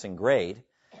a passing grade,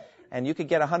 and you could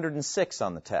get 106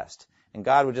 on the test, and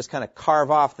God would just kind of carve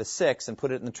off the 6 and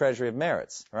put it in the treasury of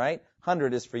merits, right?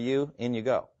 100 is for you, in you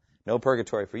go. No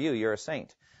purgatory for you, you're a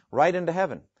saint. Right into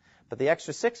heaven. But the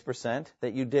extra 6%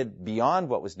 that you did beyond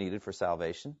what was needed for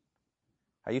salvation,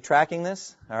 are you tracking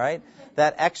this? All right?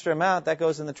 That extra amount, that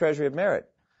goes in the treasury of merit.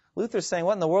 Luther's saying,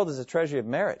 what in the world is a treasury of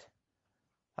merit?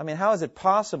 I mean, how is it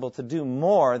possible to do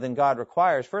more than God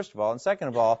requires, first of all? And second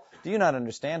of all, do you not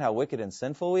understand how wicked and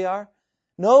sinful we are?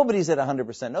 Nobody's at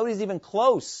 100%. Nobody's even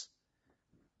close.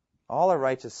 All our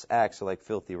righteous acts are like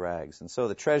filthy rags. And so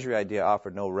the treasury idea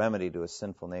offered no remedy to a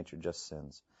sinful nature, just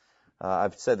sins.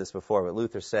 I've said this before, but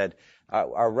Luther said,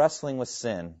 our wrestling with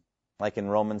sin, like in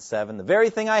Romans 7, the very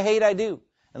thing I hate I do,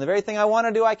 and the very thing I want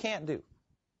to do I can't do.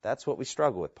 That's what we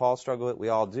struggle with. Paul struggled with it. We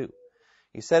all do.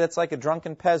 He said it's like a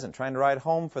drunken peasant trying to ride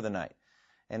home for the night.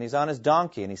 And he's on his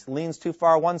donkey, and he leans too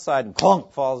far one side, and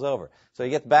clunk, falls over. So he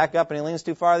gets back up, and he leans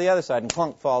too far the other side, and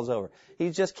clunk, falls over. He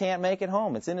just can't make it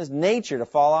home. It's in his nature to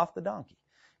fall off the donkey.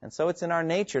 And so it's in our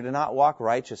nature to not walk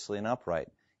righteously and upright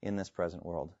in this present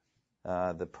world,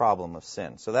 the problem of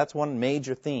sin. So that's one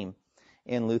major theme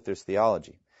in Luther's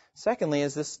theology. Secondly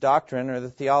is this doctrine, or the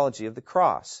theology of the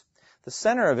cross. The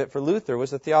center of it for Luther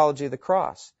was the theology of the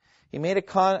cross. He made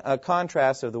a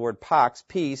contrast of the word pax,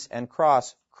 peace, and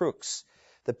cross, crux.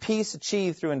 The peace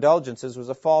achieved through indulgences was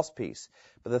a false peace.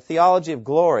 But the theology of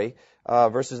glory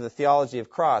versus the theology of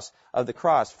the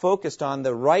cross focused on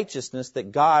the righteousness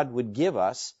that God would give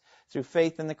us through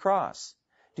faith in the cross.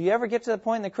 Do you ever get to the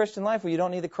point in the Christian life where you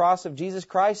don't need the cross of Jesus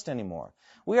Christ anymore?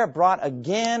 We are brought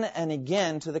again and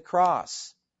again to the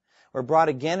cross. We're brought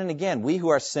again and again. We who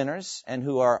are sinners and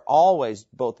who are always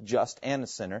both just and a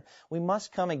sinner, we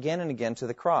must come again and again to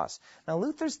the cross. Now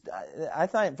I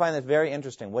find that very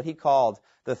interesting, what he called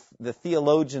the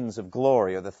theologians of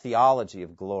glory, or the theology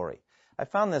of glory. I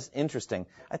found this interesting.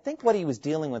 I think what he was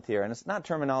dealing with here, and it's not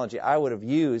terminology I would have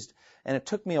used, and it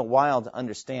took me a while to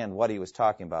understand what he was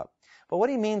talking about. But what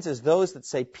he means is those that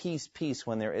say peace, peace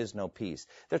when there is no peace.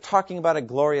 They're talking about a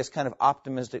glorious kind of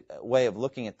optimistic way of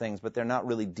looking at things, but they're not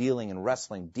really dealing and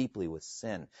wrestling deeply with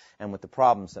sin and with the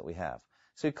problems that we have.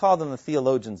 So he called them the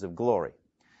theologians of glory.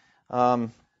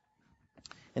 And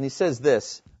he says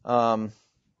this, all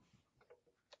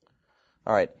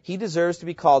right, he deserves to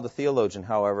be called a theologian,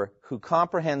 however, who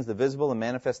comprehends the visible and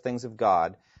manifest things of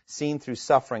God seen through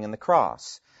suffering and the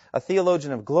cross. A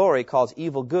theologian of glory calls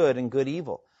evil good and good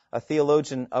evil. A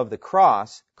theologian of the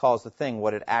cross calls the thing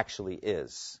what it actually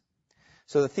is.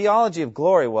 So the theology of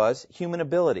glory was human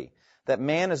ability, that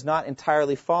man is not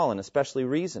entirely fallen, especially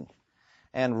reason.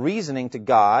 And reasoning to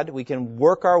God, we can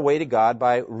work our way to God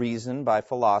by reason, by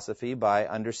philosophy, by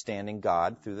understanding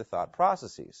God through the thought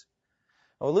processes.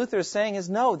 What Luther is saying is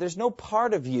no, there's no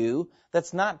part of you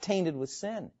that's not tainted with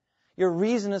sin. Your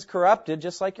reason is corrupted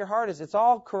just like your heart is. It's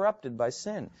all corrupted by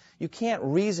sin. You can't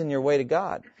reason your way to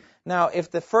God. Now, if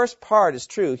the first part is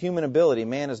true, human ability,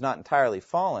 man is not entirely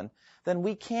fallen, then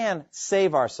we can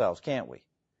save ourselves, can't we?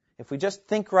 If we just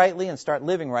think rightly and start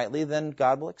living rightly, then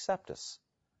God will accept us.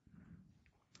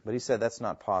 But he said that's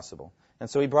not possible. And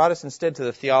so he brought us instead to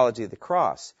the theology of the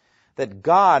cross, that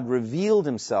God revealed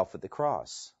himself at the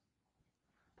cross.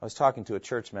 I was talking to a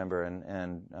church member,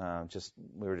 and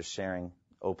we were just sharing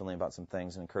openly about some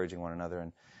things and encouraging one another.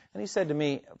 And he said to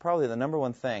me, probably the number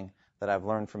one thing that I've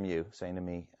learned from you, saying to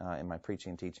me in my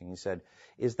preaching and teaching, he said,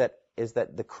 is that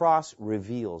the cross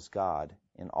reveals God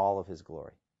in all of his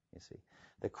glory. You see,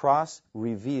 the cross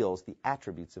reveals the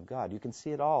attributes of God. You can see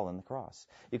it all in the cross.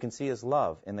 You can see his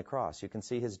love in the cross. You can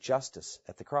see his justice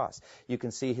at the cross. You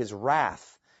can see his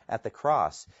wrath at the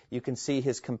cross. You can see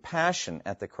his compassion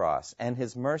at the cross and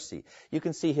his mercy. You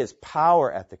can see his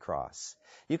power at the cross.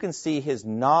 You can see his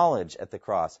knowledge at the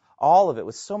cross. All of it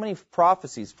with so many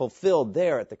prophecies fulfilled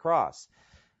there at the cross.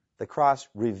 The cross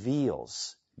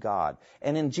reveals God.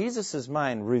 And in Jesus'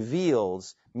 mind,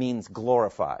 reveals means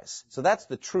glorifies. So that's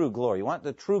the true glory. You want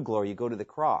the true glory, you go to the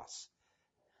cross.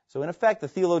 So in effect, the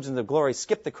theologians of glory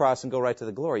skip the cross and go right to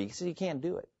the glory. You see, you can't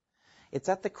do it. It's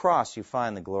at the cross you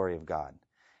find the glory of God.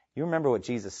 You remember what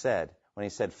Jesus said when he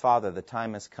said, Father, the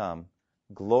time has come.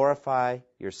 Glorify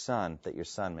your Son, that your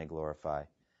Son may glorify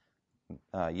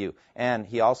you. And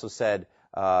he also said,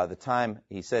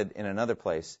 he said in another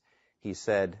place, he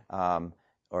said,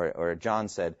 or John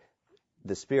said,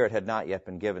 the Spirit had not yet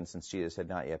been given since Jesus had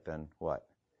not yet been what?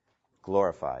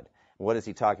 Glorified. What is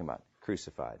he talking about?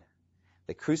 Crucified.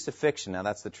 The crucifixion, now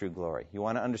that's the true glory. You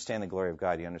want to understand the glory of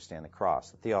God, you understand the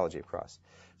cross, the theology of cross.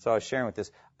 So I was sharing with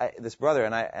this brother,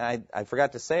 and I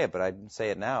forgot to say it, but I'd say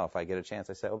it now if I get a chance.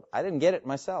 I said, I didn't get it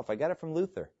myself. I got it from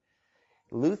Luther.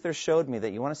 Luther showed me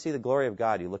that you want to see the glory of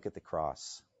God, you look at the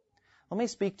cross. Let me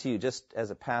speak to you just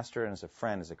as a pastor and as a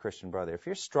friend, as a Christian brother. If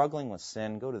you're struggling with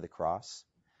sin, go to the cross.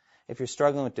 If you're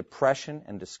struggling with depression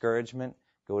and discouragement,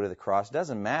 go to the cross. It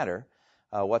doesn't matter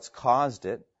what's caused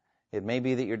it. It may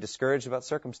be that you're discouraged about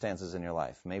circumstances in your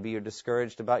life. Maybe you're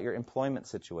discouraged about your employment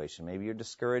situation. Maybe you're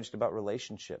discouraged about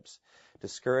relationships.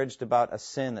 Discouraged about a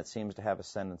sin that seems to have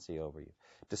ascendancy over you.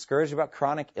 Discouraged about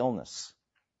chronic illness,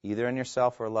 either in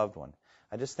yourself or a loved one.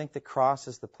 I just think the cross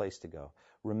is the place to go.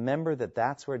 Remember that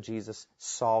that's where Jesus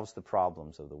solves the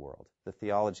problems of the world, the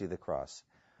theology of the cross.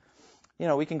 You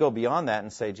know, we can go beyond that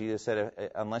and say, Jesus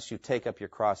said, unless you take up your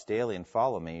cross daily and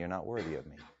follow me, you're not worthy of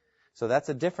me. So that's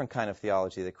a different kind of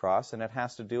theology of the cross, and it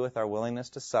has to do with our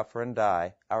willingness to suffer and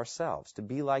die ourselves, to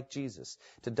be like Jesus,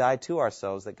 to die to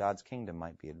ourselves that God's kingdom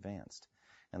might be advanced.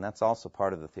 And that's also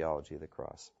part of the theology of the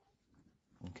cross.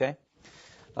 Okay?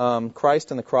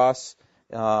 Christ and the cross,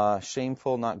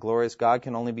 shameful, not glorious. God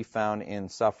can only be found in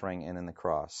suffering and in the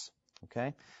cross.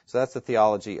 Okay? So that's the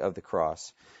theology of the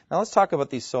cross. Now let's talk about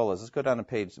these solas. Let's go down to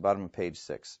the bottom of page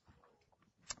 6.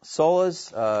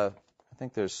 Solas, I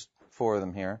think there's 4 of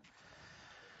them here.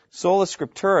 Sola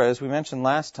Scriptura, as we mentioned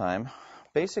last time,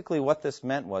 basically what this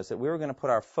meant was that we were going to put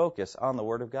our focus on the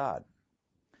Word of God.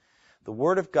 The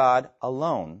Word of God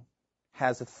alone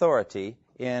has authority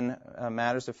in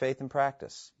matters of faith and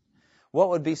practice. What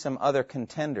would be some other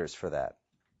contenders for that?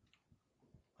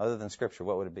 Other than Scripture,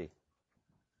 what would it be?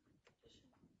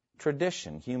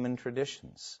 Tradition, human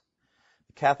traditions.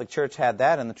 The Catholic Church had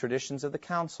that in the traditions of the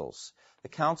councils. The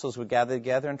councils would gather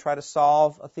together and try to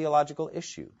solve a theological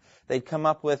issue. They'd come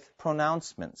up with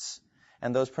pronouncements,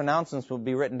 and those pronouncements would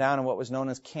be written down in what was known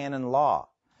as canon law.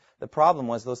 The problem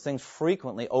was those things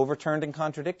frequently overturned and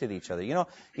contradicted each other. You know,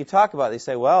 you talk about it, they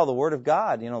say, well, the Word of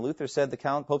God, Luther said the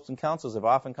popes and councils have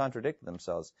often contradicted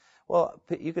themselves. Well,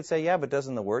 you could say, yeah, but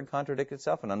doesn't the Word contradict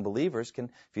itself? And unbelievers can,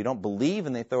 if you don't believe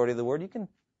in the authority of the Word, you can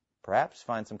perhaps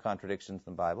find some contradictions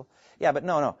in the Bible. Yeah, but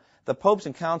no. The popes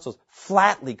and councils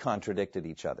flatly contradicted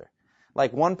each other.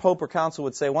 Like one pope or council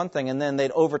would say one thing, and then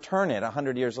they'd overturn it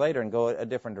 100 years later and go a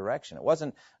different direction. It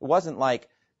wasn't like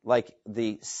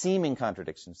the seeming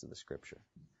contradictions of the Scripture.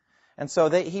 And so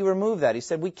he removed that. He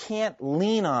said, we can't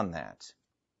lean on that.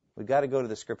 We've got to go to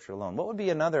the Scripture alone. What would be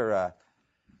another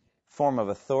form of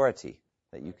authority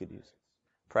that you could use?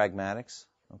 Pragmatics.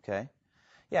 Okay.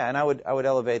 Yeah, and I would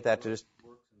elevate that to just...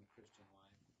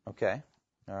 Okay.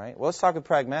 All right. Well, let's talk about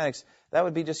pragmatics. That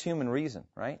would be just human reason,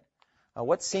 right?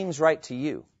 What seems right to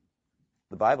you?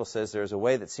 The Bible says there's a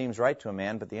way that seems right to a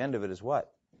man, but the end of it is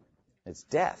what? It's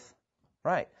death.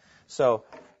 Right. So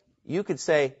you could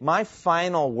say, my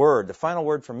final word, the final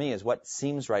word for me is what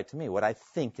seems right to me, what I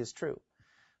think is true.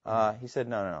 He said,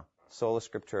 no. Sola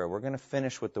Scriptura. We're going to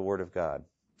finish with the Word of God.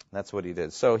 That's what he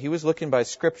did. So he was looking by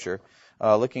Scripture,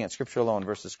 looking at Scripture alone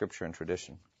versus Scripture and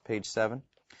tradition. Page 7.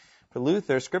 For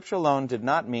Luther, Scripture alone did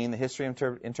not mean the history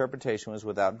of interpretation was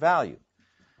without value.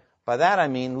 By that I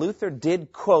mean Luther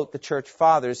did quote the church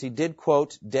fathers. He did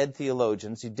quote dead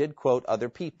theologians. He did quote other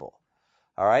people.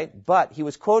 All right? But he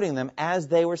was quoting them as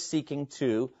they were seeking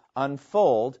to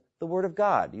unfold the Word of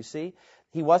God. You see?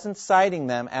 He wasn't citing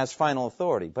them as final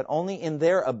authority, but only in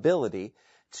their ability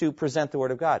to present the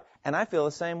Word of God. And I feel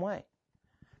the same way.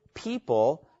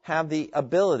 People have the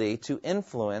ability to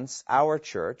influence our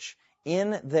church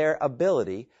in their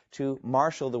ability to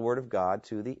marshal the Word of God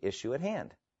to the issue at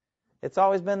hand. It's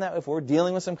always been that if we're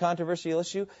dealing with some controversial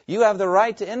issue, you have the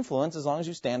right to influence as long as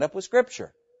you stand up with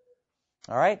Scripture.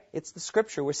 All right? It's the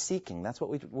Scripture we're seeking. That's what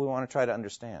we want to try to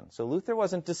understand. So Luther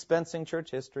wasn't dispensing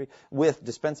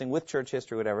with church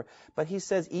history, whatever. But he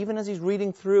says, even as he's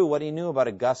reading through what he knew about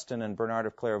Augustine and Bernard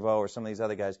of Clairvaux or some of these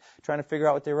other guys, trying to figure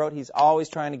out what they wrote, he's always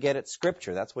trying to get at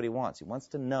Scripture. That's what he wants. He wants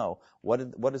to know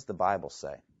what does the Bible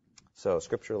say. So,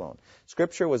 Scripture alone.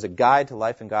 Scripture was a guide to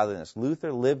life and godliness.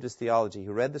 Luther lived his theology. He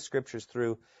read the Scriptures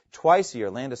through twice a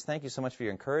year. Landis, thank you so much for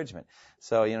your encouragement.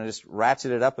 So, just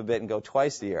ratchet it up a bit and go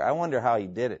twice a year. I wonder how he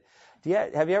did it.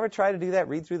 Have you ever tried to do that?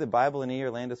 Read through the Bible in a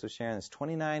year? Landis was sharing this.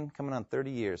 29, coming on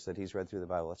 30 years that he's read through the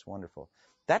Bible. That's wonderful.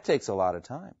 That takes a lot of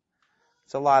time.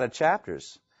 It's a lot of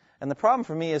chapters. And the problem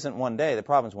for me isn't one day. The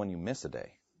problem is when you miss a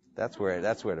day. That's where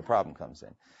the problem comes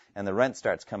in. And the rent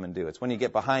starts coming due. It's when you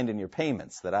get behind in your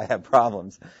payments that I have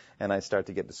problems and I start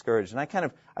to get discouraged. And I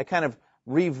kind of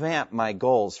revamp my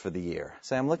goals for the year.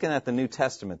 So I'm looking at the New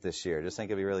Testament this year. Just think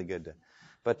it'd be really good to.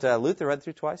 But Luther read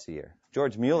through twice a year.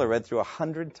 George Mueller read through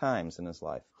 100 times in his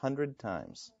life. 100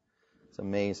 times. It's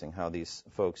amazing how these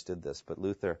folks did this, but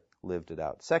Luther lived it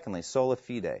out. Secondly, sola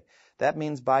fide. That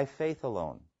means by faith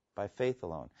alone. By faith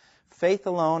alone. Faith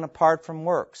alone apart from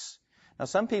works. Now,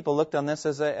 some people looked on this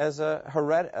as a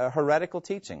heretical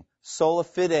teaching. Sola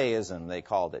fideism, they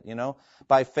called it,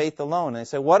 by faith alone. And they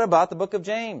say, what about the book of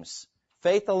James?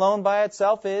 Faith alone by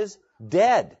itself is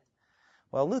dead.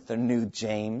 Well, Luther knew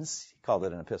James. He called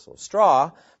it an epistle of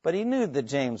straw, but he knew that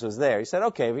James was there. He said,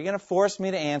 okay, if you're going to force me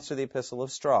to answer the epistle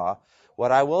of straw,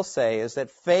 what I will say is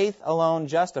that faith alone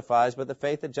justifies, but the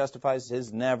faith that justifies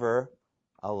is never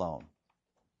alone.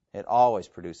 It always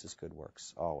produces good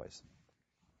works, always.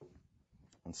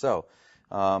 And so,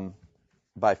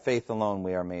 by faith alone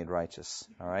we are made righteous,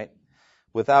 all right?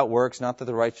 Without works, not that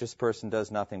the righteous person does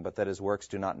nothing, but that his works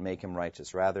do not make him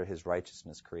righteous. Rather, his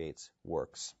righteousness creates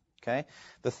works, okay?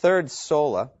 The third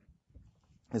sola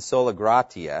is sola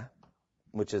gratia,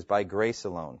 which is by grace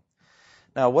alone.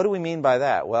 Now, what do we mean by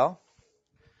that? Well,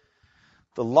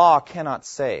 the law cannot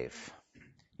save.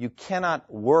 You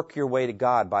cannot work your way to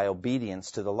God by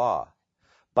obedience to the law.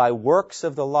 By works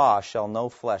of the law shall no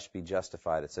flesh be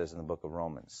justified, it says in the book of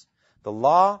Romans. The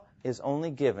law is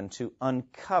only given to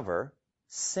uncover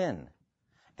sin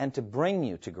and to bring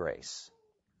you to grace.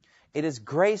 It is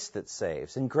grace that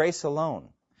saves, and grace alone.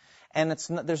 And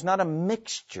there's not a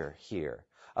mixture here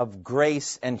of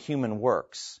grace and human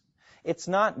works. It's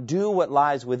not do what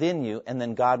lies within you, and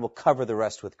then God will cover the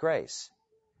rest with grace.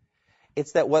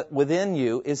 It's that what within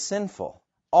you is sinful.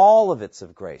 All of it's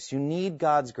of grace. You need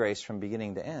God's grace from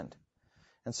beginning to end.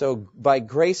 And so by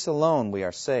grace alone we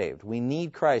are saved. We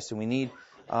need Christ, and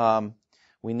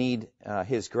we need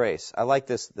His grace. I like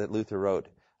this that Luther wrote.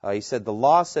 He said, the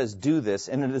law says do this,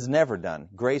 and it is never done.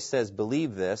 Grace says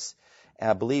believe this,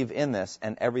 believe in this,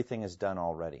 and everything is done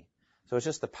already. So it's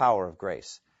just the power of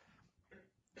grace.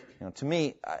 To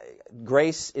me,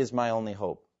 grace is my only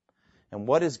hope. And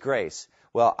what is grace?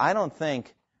 Well, I don't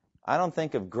think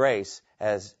of grace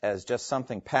as just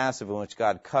something passive in which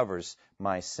God covers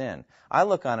my sin. I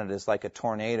look on it as like a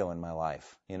tornado in my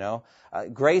life,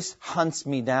 Grace hunts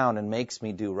me down and makes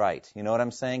me do right. You know what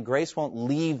I'm saying? Grace won't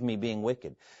leave me being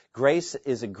wicked. Grace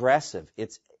is aggressive.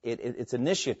 It's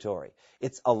initiatory.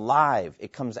 It's alive.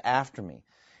 It comes after me.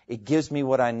 It gives me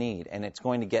what I need, and it's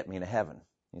going to get me to heaven.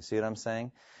 You see what I'm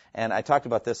saying? And I talked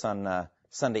about this on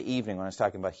Sunday evening when I was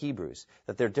talking about Hebrews,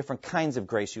 that there are different kinds of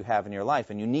grace you have in your life,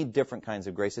 and you need different kinds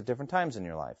of grace at different times in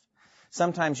your life.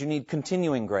 Sometimes you need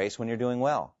continuing grace when you're doing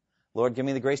well. Lord, give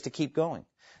me the grace to keep going.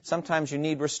 Sometimes you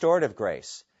need restorative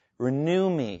grace. Renew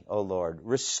me, O Lord.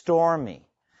 Restore me.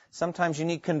 Sometimes you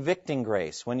need convicting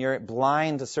grace. When you're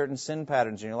blind to certain sin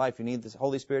patterns in your life, you need the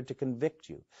Holy Spirit to convict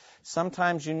you.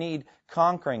 Sometimes you need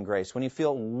conquering grace. When you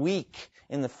feel weak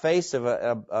in the face of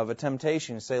a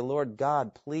temptation, you say, Lord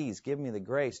God, please give me the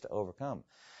grace to overcome.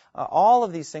 All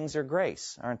of these things are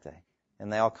grace, aren't they?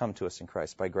 And they all come to us in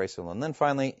Christ, by grace alone. And then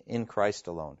finally, in Christ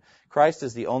alone. Christ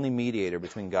is the only mediator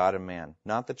between God and man,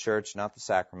 not the church, not the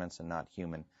sacraments, and not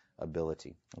human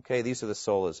ability. Okay, these are the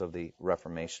solas of the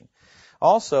Reformation.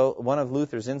 Also, one of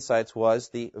Luther's insights was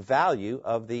the value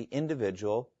of the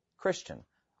individual Christian,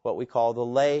 what we call the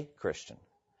lay Christian.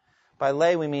 By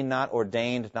lay, we mean not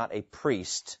ordained, not a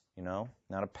priest, not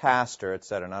a pastor,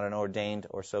 etc., not an ordained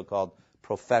or so-called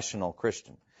professional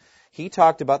Christian. He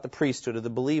talked about the priesthood of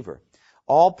the believer.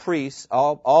 All priests,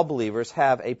 all believers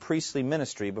have a priestly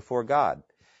ministry before God.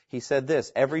 He said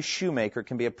this, every shoemaker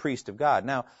can be a priest of God.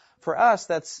 Now, for us,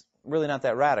 that's really not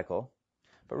that radical.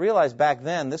 But realize back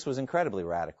then, this was incredibly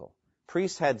radical.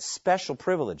 Priests had special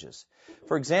privileges.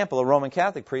 For example, a Roman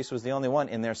Catholic priest was the only one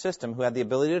in their system who had the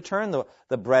ability to turn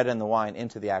the bread and the wine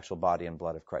into the actual body and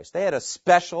blood of Christ. They had a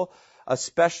special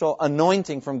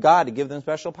anointing from God to give them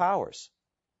special powers.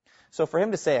 So for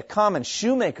him to say a common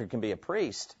shoemaker can be a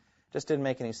priest just didn't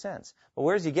make any sense. But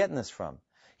where's he getting this from?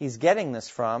 He's getting this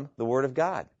from the Word of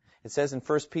God. It says in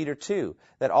 1 Peter 2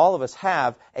 that all of us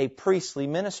have a priestly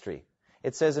ministry.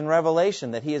 It says in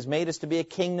Revelation that He has made us to be a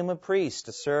kingdom of priests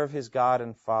to serve His God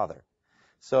and Father.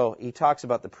 So he talks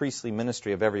about the priestly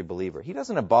ministry of every believer. He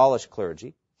doesn't abolish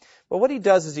clergy. But what he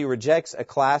does is he rejects a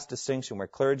class distinction where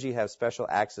clergy have special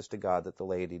access to God that the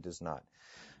laity does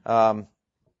not.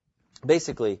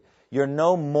 Basically, you're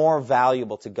no more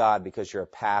valuable to God because you're a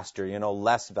pastor. You're no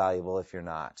less valuable if you're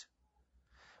not.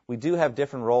 We do have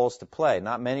different roles to play.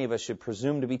 Not many of us should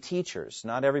presume to be teachers.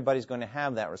 Not everybody's going to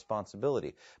have that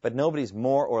responsibility. But nobody's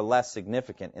more or less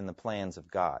significant in the plans of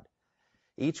God.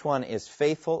 Each one is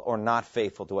faithful or not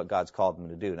faithful to what God's called them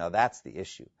to do. Now that's the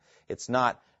issue. It's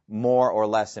not more or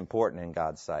less important in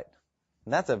God's sight.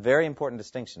 And that's a very important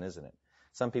distinction, isn't it?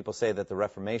 Some people say that the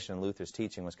Reformation and Luther's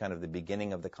teaching was kind of the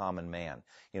beginning of the common man,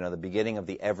 the beginning of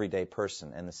the everyday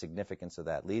person and the significance of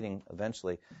that, leading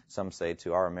eventually, some say,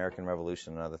 to our American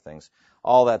Revolution and other things.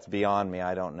 All that's beyond me,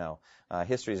 I don't know.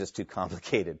 History is just too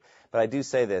complicated. But I do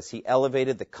say this, he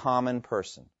elevated the common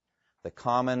person. The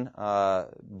common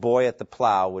boy at the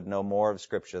plow would know more of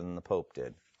Scripture than the Pope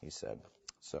did, he said.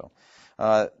 So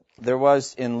there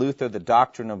was in Luther the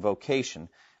doctrine of vocation.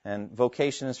 And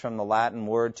vocation is from the Latin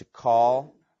word to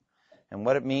call. And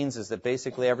what it means is that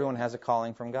basically everyone has a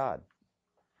calling from God.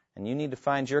 And you need to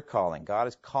find your calling. God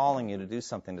is calling you to do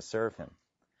something to serve Him.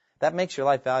 That makes your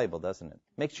life valuable, doesn't it?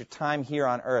 Makes your time here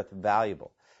on earth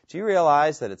valuable. Do you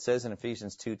realize that it says in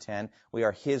Ephesians 2:10, we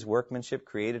are His workmanship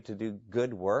created to do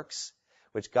good works,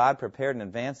 which God prepared in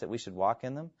advance that we should walk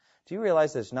in them? Do you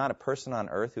realize there's not a person on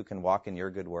earth who can walk in your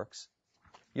good works?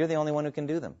 You're the only one who can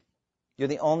do them. You're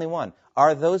the only one.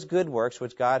 Are those good works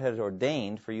which God has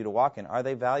ordained for you to walk in, are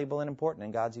they valuable and important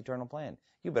in God's eternal plan?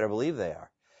 You better believe they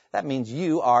are. That means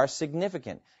you are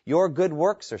significant. Your good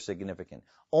works are significant.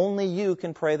 Only you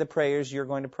can pray the prayers you're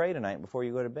going to pray tonight before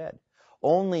you go to bed.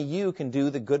 Only you can do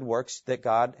the good works that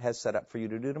God has set up for you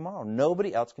to do tomorrow.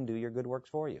 Nobody else can do your good works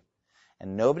for you.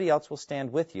 And nobody else will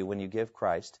stand with you when you give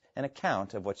Christ an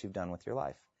account of what you've done with your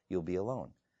life. You'll be alone.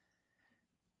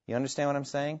 You understand what I'm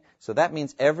saying? So that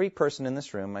means every person in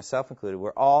this room, myself included,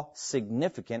 we're all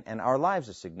significant, and our lives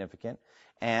are significant,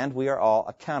 and we are all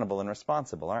accountable and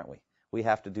responsible, aren't we? We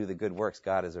have to do the good works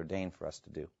God has ordained for us to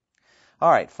do.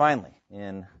 All right, finally,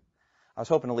 I was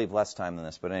hoping to leave less time than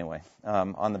this, but anyway,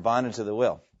 on the bondage of the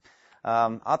will.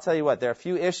 I'll tell you what, there are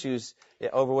few issues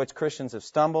over which Christians have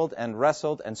stumbled and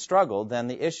wrestled and struggled than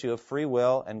the issue of free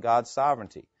will and God's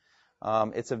sovereignty.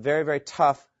 It's a very, very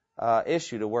tough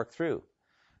issue to work through.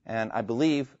 And I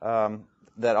believe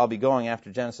that I'll be going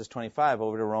after Genesis 25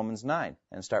 over to Romans 9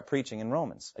 and start preaching in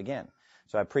Romans again.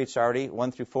 So I preached already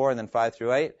 1 through 4 and then 5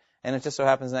 through 8. And it just so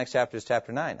happens the next chapter is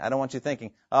chapter 9. I don't want you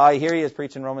thinking, oh, here he is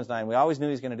preaching Romans 9. We always knew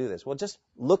he was going to do this. Well, just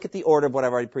look at the order of what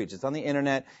I've already preached. It's on the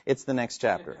internet. It's the next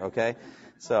chapter, okay?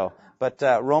 But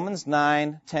Romans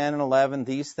 9, 10, and 11,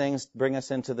 these things bring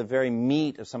us into the very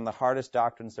meat of some of the hardest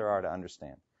doctrines there are to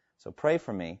understand. So pray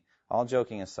for me, all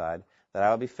joking aside, that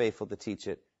I will be faithful to teach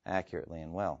it accurately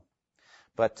and well.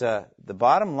 But the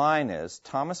bottom line is,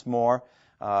 Thomas More,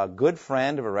 good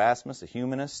friend of Erasmus, a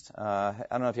humanist. I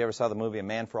don't know if you ever saw the movie A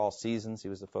Man for All Seasons. He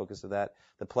was the focus of that.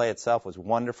 The play itself was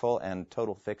wonderful and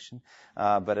total fiction.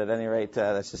 But at any rate,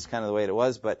 that's just kind of the way it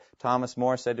was. But Thomas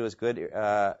More said to his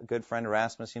good friend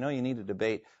Erasmus, you need to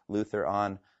debate Luther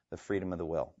on the freedom of the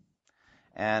will.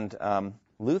 And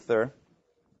Luther...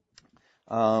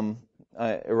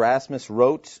 Erasmus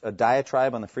wrote a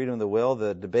diatribe on the freedom of the will.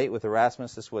 The debate with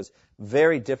Erasmus, this was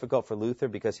very difficult for Luther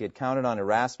because he had counted on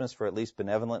Erasmus for at least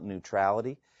benevolent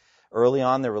neutrality. Early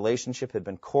on, their relationship had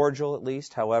been cordial at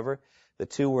least. However, the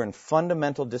two were in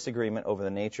fundamental disagreement over the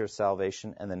nature of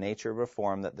salvation and the nature of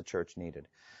reform that the church needed.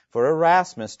 For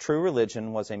Erasmus, true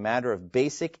religion was a matter of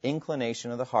basic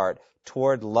inclination of the heart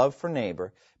toward love for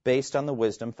neighbor based on the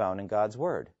wisdom found in God's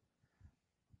Word.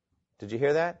 Did you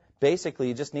hear that? Basically,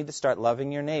 you just need to start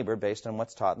loving your neighbor based on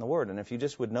what's taught in the Word. And if you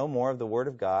just would know more of the Word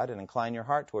of God and incline your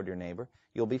heart toward your neighbor,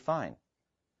 you'll be fine.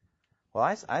 Well,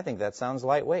 I think that sounds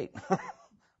lightweight.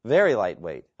 Very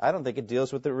lightweight. I don't think it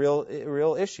deals with the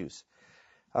real issues.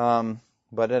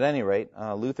 But at any rate,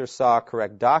 Luther saw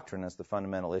correct doctrine as the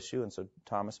fundamental issue, and so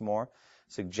Thomas More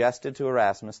suggested to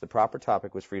Erasmus the proper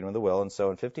topic was freedom of the will. And so in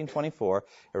 1524,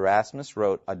 Erasmus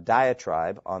wrote a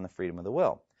diatribe on the freedom of the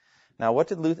will. Now, what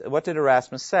did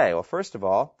Erasmus say? Well, first of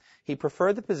all, he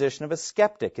preferred the position of a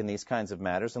skeptic in these kinds of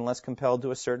matters unless compelled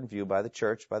to a certain view by the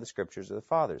church, by the scriptures, or the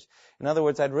fathers. In other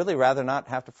words, I'd really rather not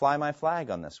have to fly my flag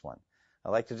on this one. I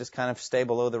like to just kind of stay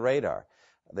below the radar.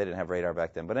 They didn't have radar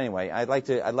back then. But anyway, I'd like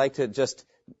to just,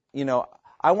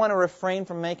 I want to refrain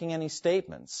from making any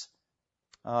statements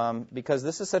because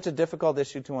this is such a difficult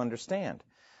issue to understand.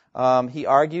 He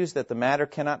argues that the matter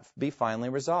cannot be finally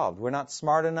resolved. We're not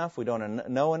smart enough. We don't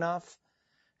know enough.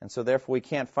 And so therefore we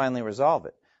can't finally resolve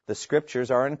it. The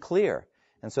scriptures are unclear.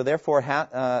 And so therefore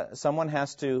one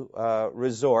has to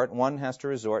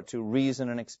resort to reason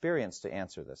and experience to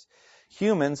answer this.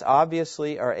 Humans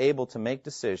obviously are able to make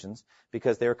decisions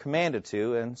because they were commanded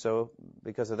to, and so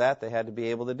because of that they had to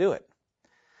be able to do it.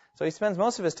 So he spends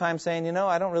most of his time saying,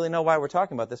 I don't really know why we're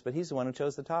talking about this, but he's the one who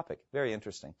chose the topic. Very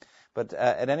interesting. But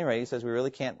at any rate, he says we really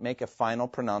can't make a final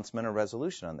pronouncement or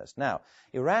resolution on this. Now,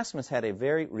 Erasmus had a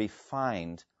very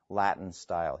refined Latin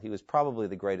style. He was probably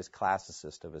the greatest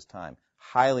classicist of his time,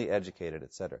 highly educated,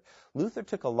 etc. Luther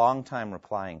took a long time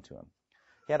replying to him.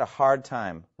 He had a hard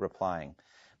time replying.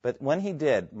 But when he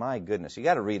did, my goodness, you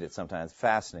got to read it sometimes. It's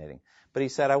fascinating. But he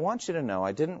said, I want you to know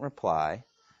I didn't reply.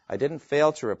 I didn't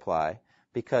fail to reply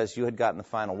because you had gotten the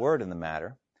final word in the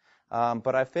matter.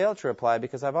 But I failed to reply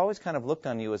because I've always kind of looked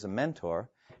on you as a mentor,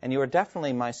 and you are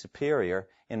definitely my superior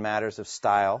in matters of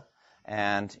style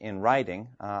and in writing.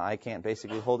 I can't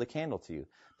basically hold a candle to you.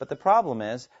 But the problem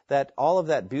is that all of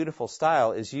that beautiful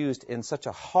style is used in such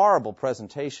a horrible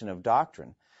presentation of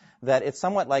doctrine that it's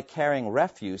somewhat like carrying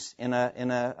refuse in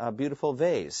a beautiful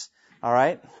vase. All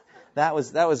right? That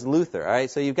was Luther, all right?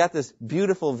 So you've got this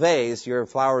beautiful vase, your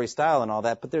flowery style and all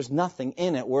that, but there's nothing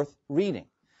in it worth reading.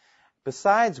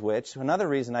 Besides which, another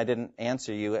reason I didn't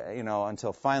answer you,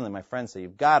 until finally my friend said,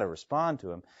 you've got to respond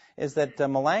to him, is that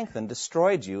Melanchthon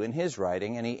destroyed you in his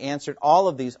writing, and he answered all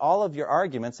of your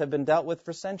arguments have been dealt with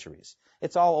for centuries.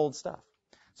 It's all old stuff.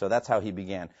 So that's how he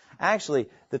began. Actually,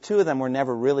 the two of them were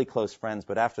never really close friends,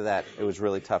 but after that, it was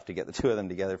really tough to get the two of them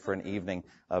together for an evening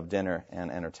of dinner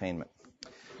and entertainment.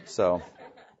 So,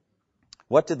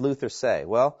 what did Luther say?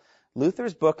 Well,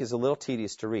 Luther's book is a little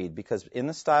tedious to read because in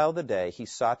the style of the day, he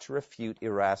sought to refute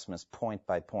Erasmus point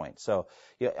by point. So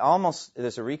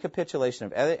there's a recapitulation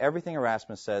of everything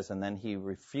Erasmus says, and then he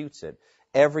refutes it,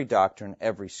 every doctrine,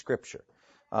 every scripture.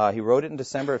 He wrote it in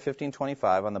December of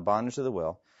 1525 on the bondage of the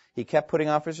will. He kept putting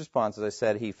off his response. As I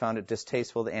said, he found it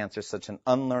distasteful to answer such an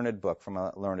unlearned book from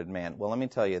a learned man. Well, let me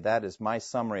tell you, that is my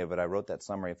summary of it. I wrote that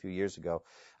summary a few years ago.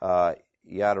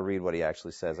 You ought to read what he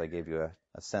actually says. I gave you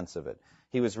a sense of it.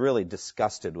 He was really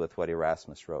disgusted with what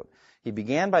Erasmus wrote. He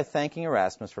began by thanking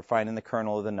Erasmus for finding the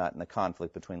kernel of the nut in the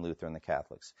conflict between Luther and the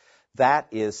Catholics. That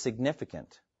is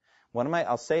significant.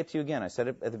 I'll say it to you again. I said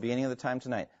it at the beginning of the time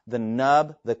tonight. The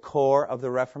nub, the core of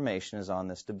the Reformation is on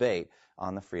this debate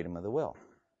on the freedom of the will.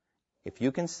 If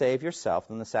you can save yourself,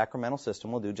 then the sacramental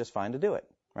system will do just fine to do it,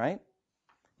 right?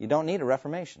 You don't need a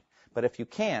Reformation. But if you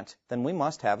can't, then we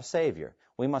must have a Savior.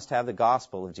 We must have the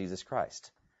gospel of Jesus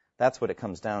Christ. That's what it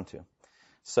comes down to.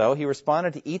 So he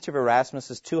responded to each of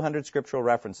Erasmus's 200 scriptural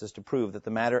references to prove that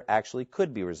the matter actually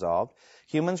could be resolved.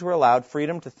 Humans were allowed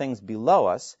freedom to things below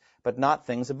us, but not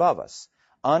things above us.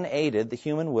 Unaided, the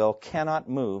human will cannot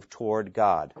move toward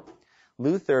God.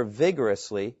 Luther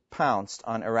vigorously pounced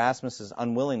on Erasmus's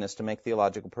unwillingness to make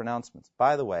theological pronouncements.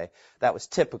 By the way, that was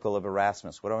typical of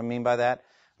Erasmus. What do I mean by that?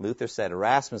 Luther said,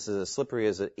 Erasmus is as slippery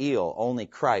as an eel. Only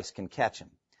Christ can catch him.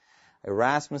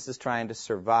 Erasmus is trying to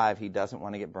survive. He doesn't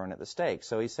want to get burned at the stake.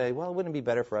 So he said, well, wouldn't it be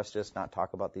better for us to just not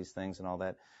talk about these things and all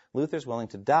that? Luther's willing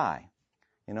to die.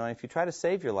 If you try to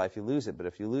save your life, you lose it. But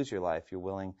if you lose your life, if you're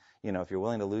willing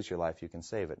to lose your life, you can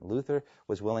save it. Luther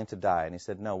was willing to die. And he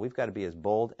said, no, we've got to be as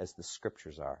bold as the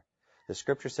Scriptures are. The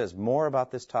Scripture says more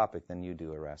about this topic than you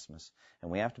do, Erasmus.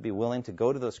 And we have to be willing to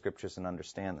go to those Scriptures and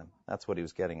understand them. That's what he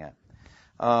was getting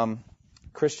at.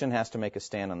 Christian has to make a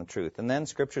stand on the truth. And then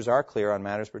Scriptures are clear on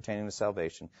matters pertaining to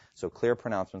salvation, so clear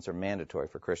pronouncements are mandatory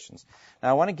for Christians.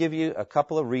 Now, I want to give you a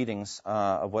couple of readings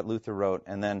of what Luther wrote,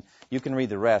 and then you can read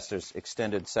the rest. There's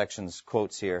extended sections,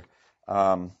 quotes here.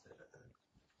 I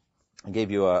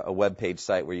gave you a web-page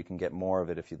site where you can get more of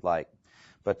it if you'd like.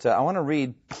 But I want to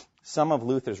read some of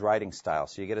Luther's writing style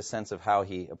so you get a sense of how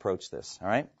he approached this, all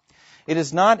right? It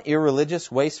is not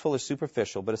irreligious, wasteful, or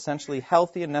superficial, but essentially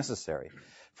healthy and necessary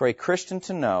for a Christian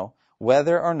to know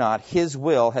whether or not his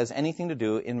will has anything to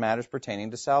do in matters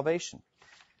pertaining to salvation.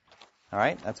 All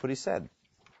right? That's what he said.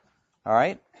 All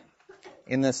right?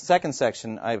 In the second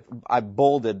section, I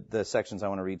bolded the sections I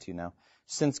want to read to you now.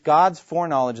 Since God's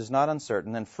foreknowledge is not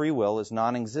uncertain, then free will is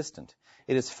non-existent.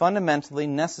 It is fundamentally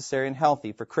necessary and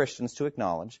healthy for Christians to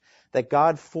acknowledge that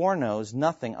God foreknows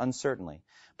nothing uncertainly,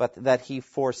 but that he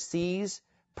foresees,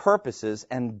 purposes,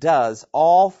 and does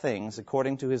all things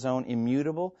according to his own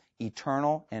immutable,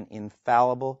 eternal, and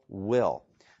infallible will.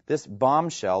 This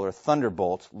bombshell, or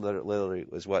thunderbolt, literally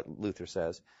is what Luther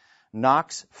says,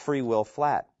 knocks free will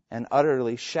flat and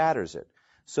utterly shatters it,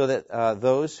 so that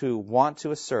those who want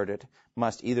to assert it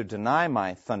must either deny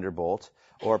my thunderbolt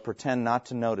or pretend not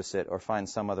to notice it or find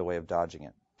some other way of dodging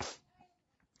it.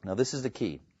 Now, this is the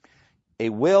key. A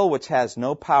will which has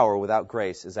no power without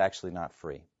grace is actually not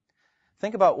free.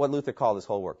 Think about what Luther called his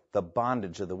whole work, the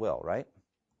bondage of the will, right?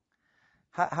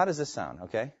 How does this sound,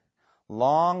 okay?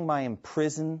 Long my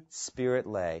imprisoned spirit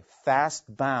lay, fast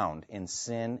bound in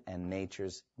sin and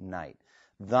nature's night.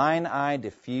 Thine eye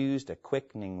diffused a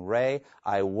quickening ray.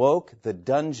 I woke, the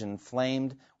dungeon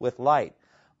flamed with light.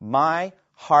 My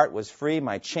heart was free,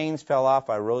 my chains fell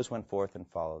off, I rose, went forth, and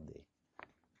followed thee.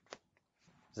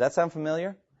 Does that sound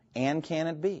familiar? And can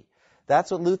it be?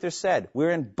 That's what Luther said.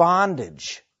 We're in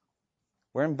bondage.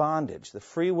 We're in bondage. The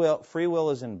free will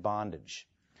is in bondage.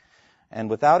 And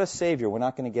without a Savior, we're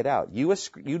not going to get out. You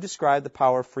describe the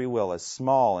power of free will as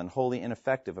small and wholly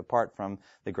ineffective apart from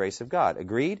the grace of God.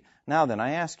 Agreed? Now then,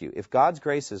 I ask you, if God's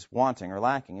grace is wanting or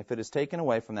lacking, if it is taken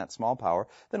away from that small power,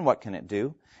 then what can it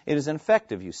do? It is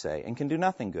ineffective, you say, and can do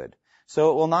nothing good.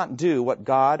 So it will not do what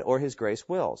God or his grace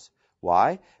wills.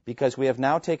 Why? Because we have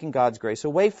now taken God's grace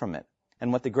away from it.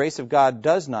 And what the grace of God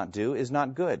does not do is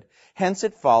not good. Hence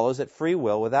it follows that free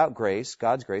will without grace,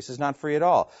 God's grace, is not free at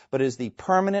all, but is the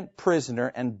permanent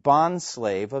prisoner and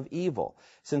bondslave of evil,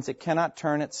 since it cannot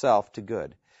turn itself to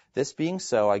good. This being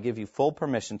so, I give you full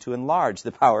permission to enlarge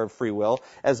the power of free will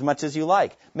as much as you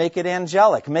like. Make it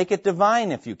angelic, make it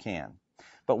divine if you can.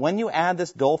 But when you add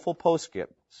this doleful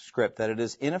postscript that it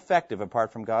is ineffective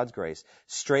apart from God's grace,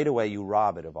 straight away you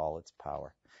rob it of all its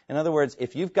power. In other words,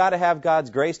 if you've got to have God's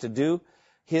grace to do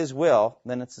his will,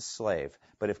 then it's a slave.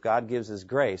 But if God gives his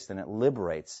grace, then it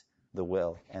liberates the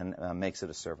will and makes it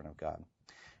a servant of God.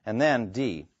 And then,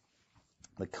 D,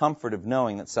 the comfort of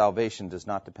knowing that salvation does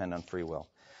not depend on free will.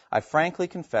 I frankly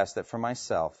confess that for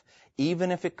myself,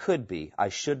 even if it could be, I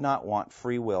should not want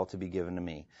free will to be given to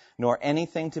me, nor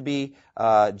anything to be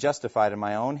justified in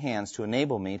my own hands to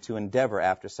enable me to endeavor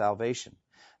after salvation.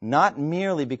 Not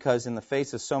merely because in the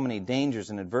face of so many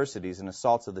dangers and adversities and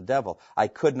assaults of the devil, I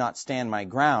could not stand my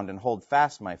ground and hold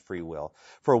fast my free will.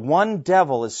 For one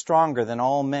devil is stronger than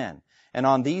all men, and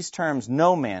on these terms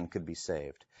no man could be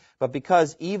saved. But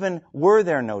because even were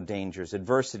there no dangers,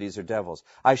 adversities, or devils,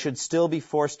 I should still be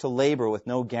forced to labor with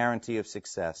no guarantee of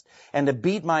success, and to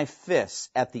beat my fists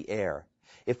at the air.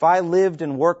 If I lived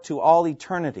and worked to all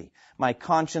eternity, my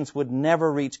conscience would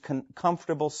never reach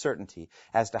comfortable certainty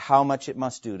as to how much it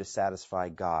must do to satisfy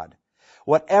God.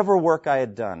 Whatever work I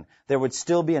had done, there would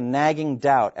still be a nagging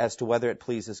doubt as to whether it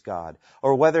pleases God,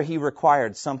 or whether He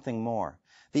required something more.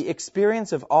 The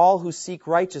experience of all who seek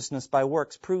righteousness by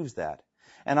works proves that.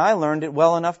 And I learned it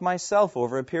well enough myself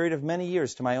over a period of many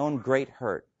years to my own great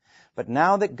hurt. But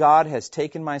now that God has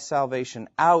taken my salvation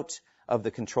out of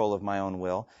the control of my own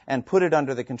will and put it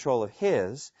under the control of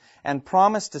His, and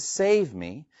promised to save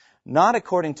me, not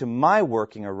according to my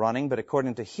working or running, but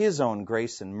according to His own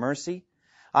grace and mercy,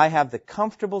 I have the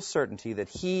comfortable certainty that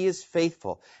He is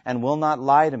faithful and will not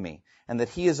lie to me, and that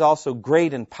He is also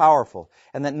great and powerful,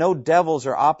 and that no devils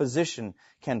or opposition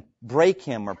can break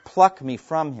Him or pluck me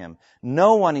from Him.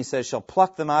 No one, He says, shall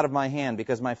pluck them out of my hand,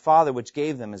 because my Father which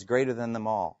gave them is greater than them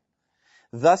all.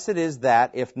 Thus it is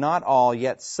that, if not all,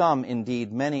 yet some,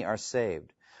 indeed many, are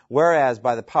saved. Whereas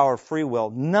by the power of free will,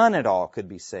 none at all could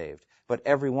be saved, but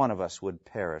every one of us would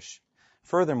perish.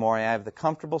 Furthermore, I have the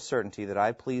comfortable certainty that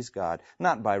I please God,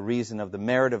 not by reason of the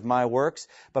merit of my works,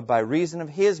 but by reason of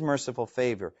His merciful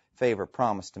favor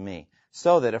promised to me,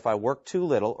 so that if I work too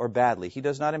little or badly, He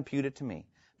does not impute it to me,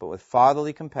 but with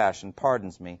fatherly compassion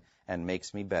pardons me and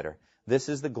makes me better. This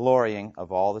is the glorying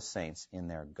of all the saints in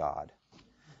their God.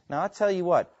 Now, I'll tell you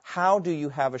what, how do you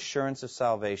have assurance of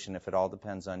salvation if it all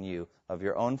depends on you, of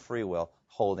your own free will,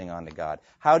 holding on to God?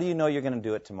 How do you know you're going to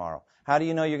do it tomorrow? How do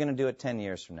you know you're going to do it 10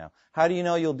 years from now? How do you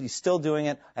know you'll be still doing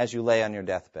it as you lay on your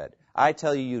deathbed? I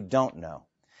tell you, you don't know.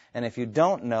 And if you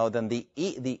don't know, then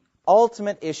the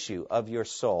ultimate issue of your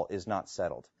soul is not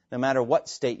settled, no matter what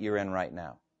state you're in right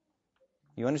now.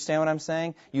 You understand what I'm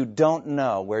saying? You don't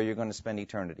know where you're going to spend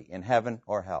eternity, in heaven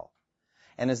or hell.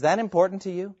 And is that important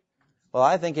to you? Well,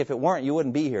 I think if it weren't, you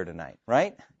wouldn't be here tonight,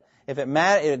 right? If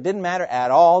it didn't matter at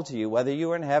all to you whether you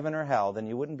were in heaven or hell, then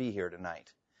you wouldn't be here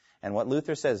tonight. And what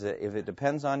Luther says is, if it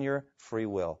depends on your free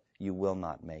will, you will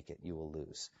not make it. You will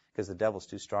lose. Because the devil's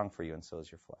too strong for you, and so is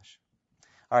your flesh.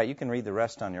 All right, you can read the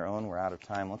rest on your own. We're out of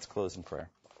time. Let's close in prayer.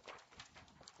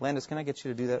 Landis, can I get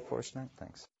you to do that for us tonight?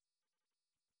 Thanks.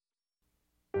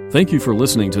 Thank you for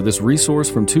listening to this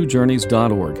resource from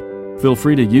twojourneys.org. Feel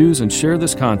free to use and share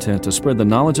this content to spread the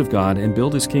knowledge of God and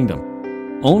build His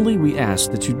kingdom. Only we ask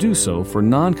that you do so for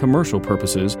non-commercial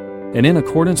purposes and in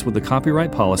accordance with the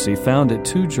copyright policy found at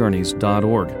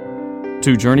twojourneys.org.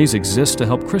 Two Journeys exists to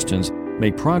help Christians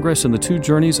make progress in the two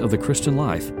journeys of the Christian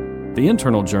life, the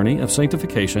internal journey of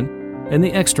sanctification and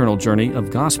the external journey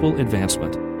of gospel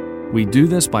advancement. We do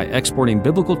this by exporting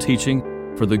biblical teaching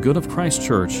for the good of Christ's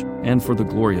church and for the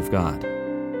glory of God.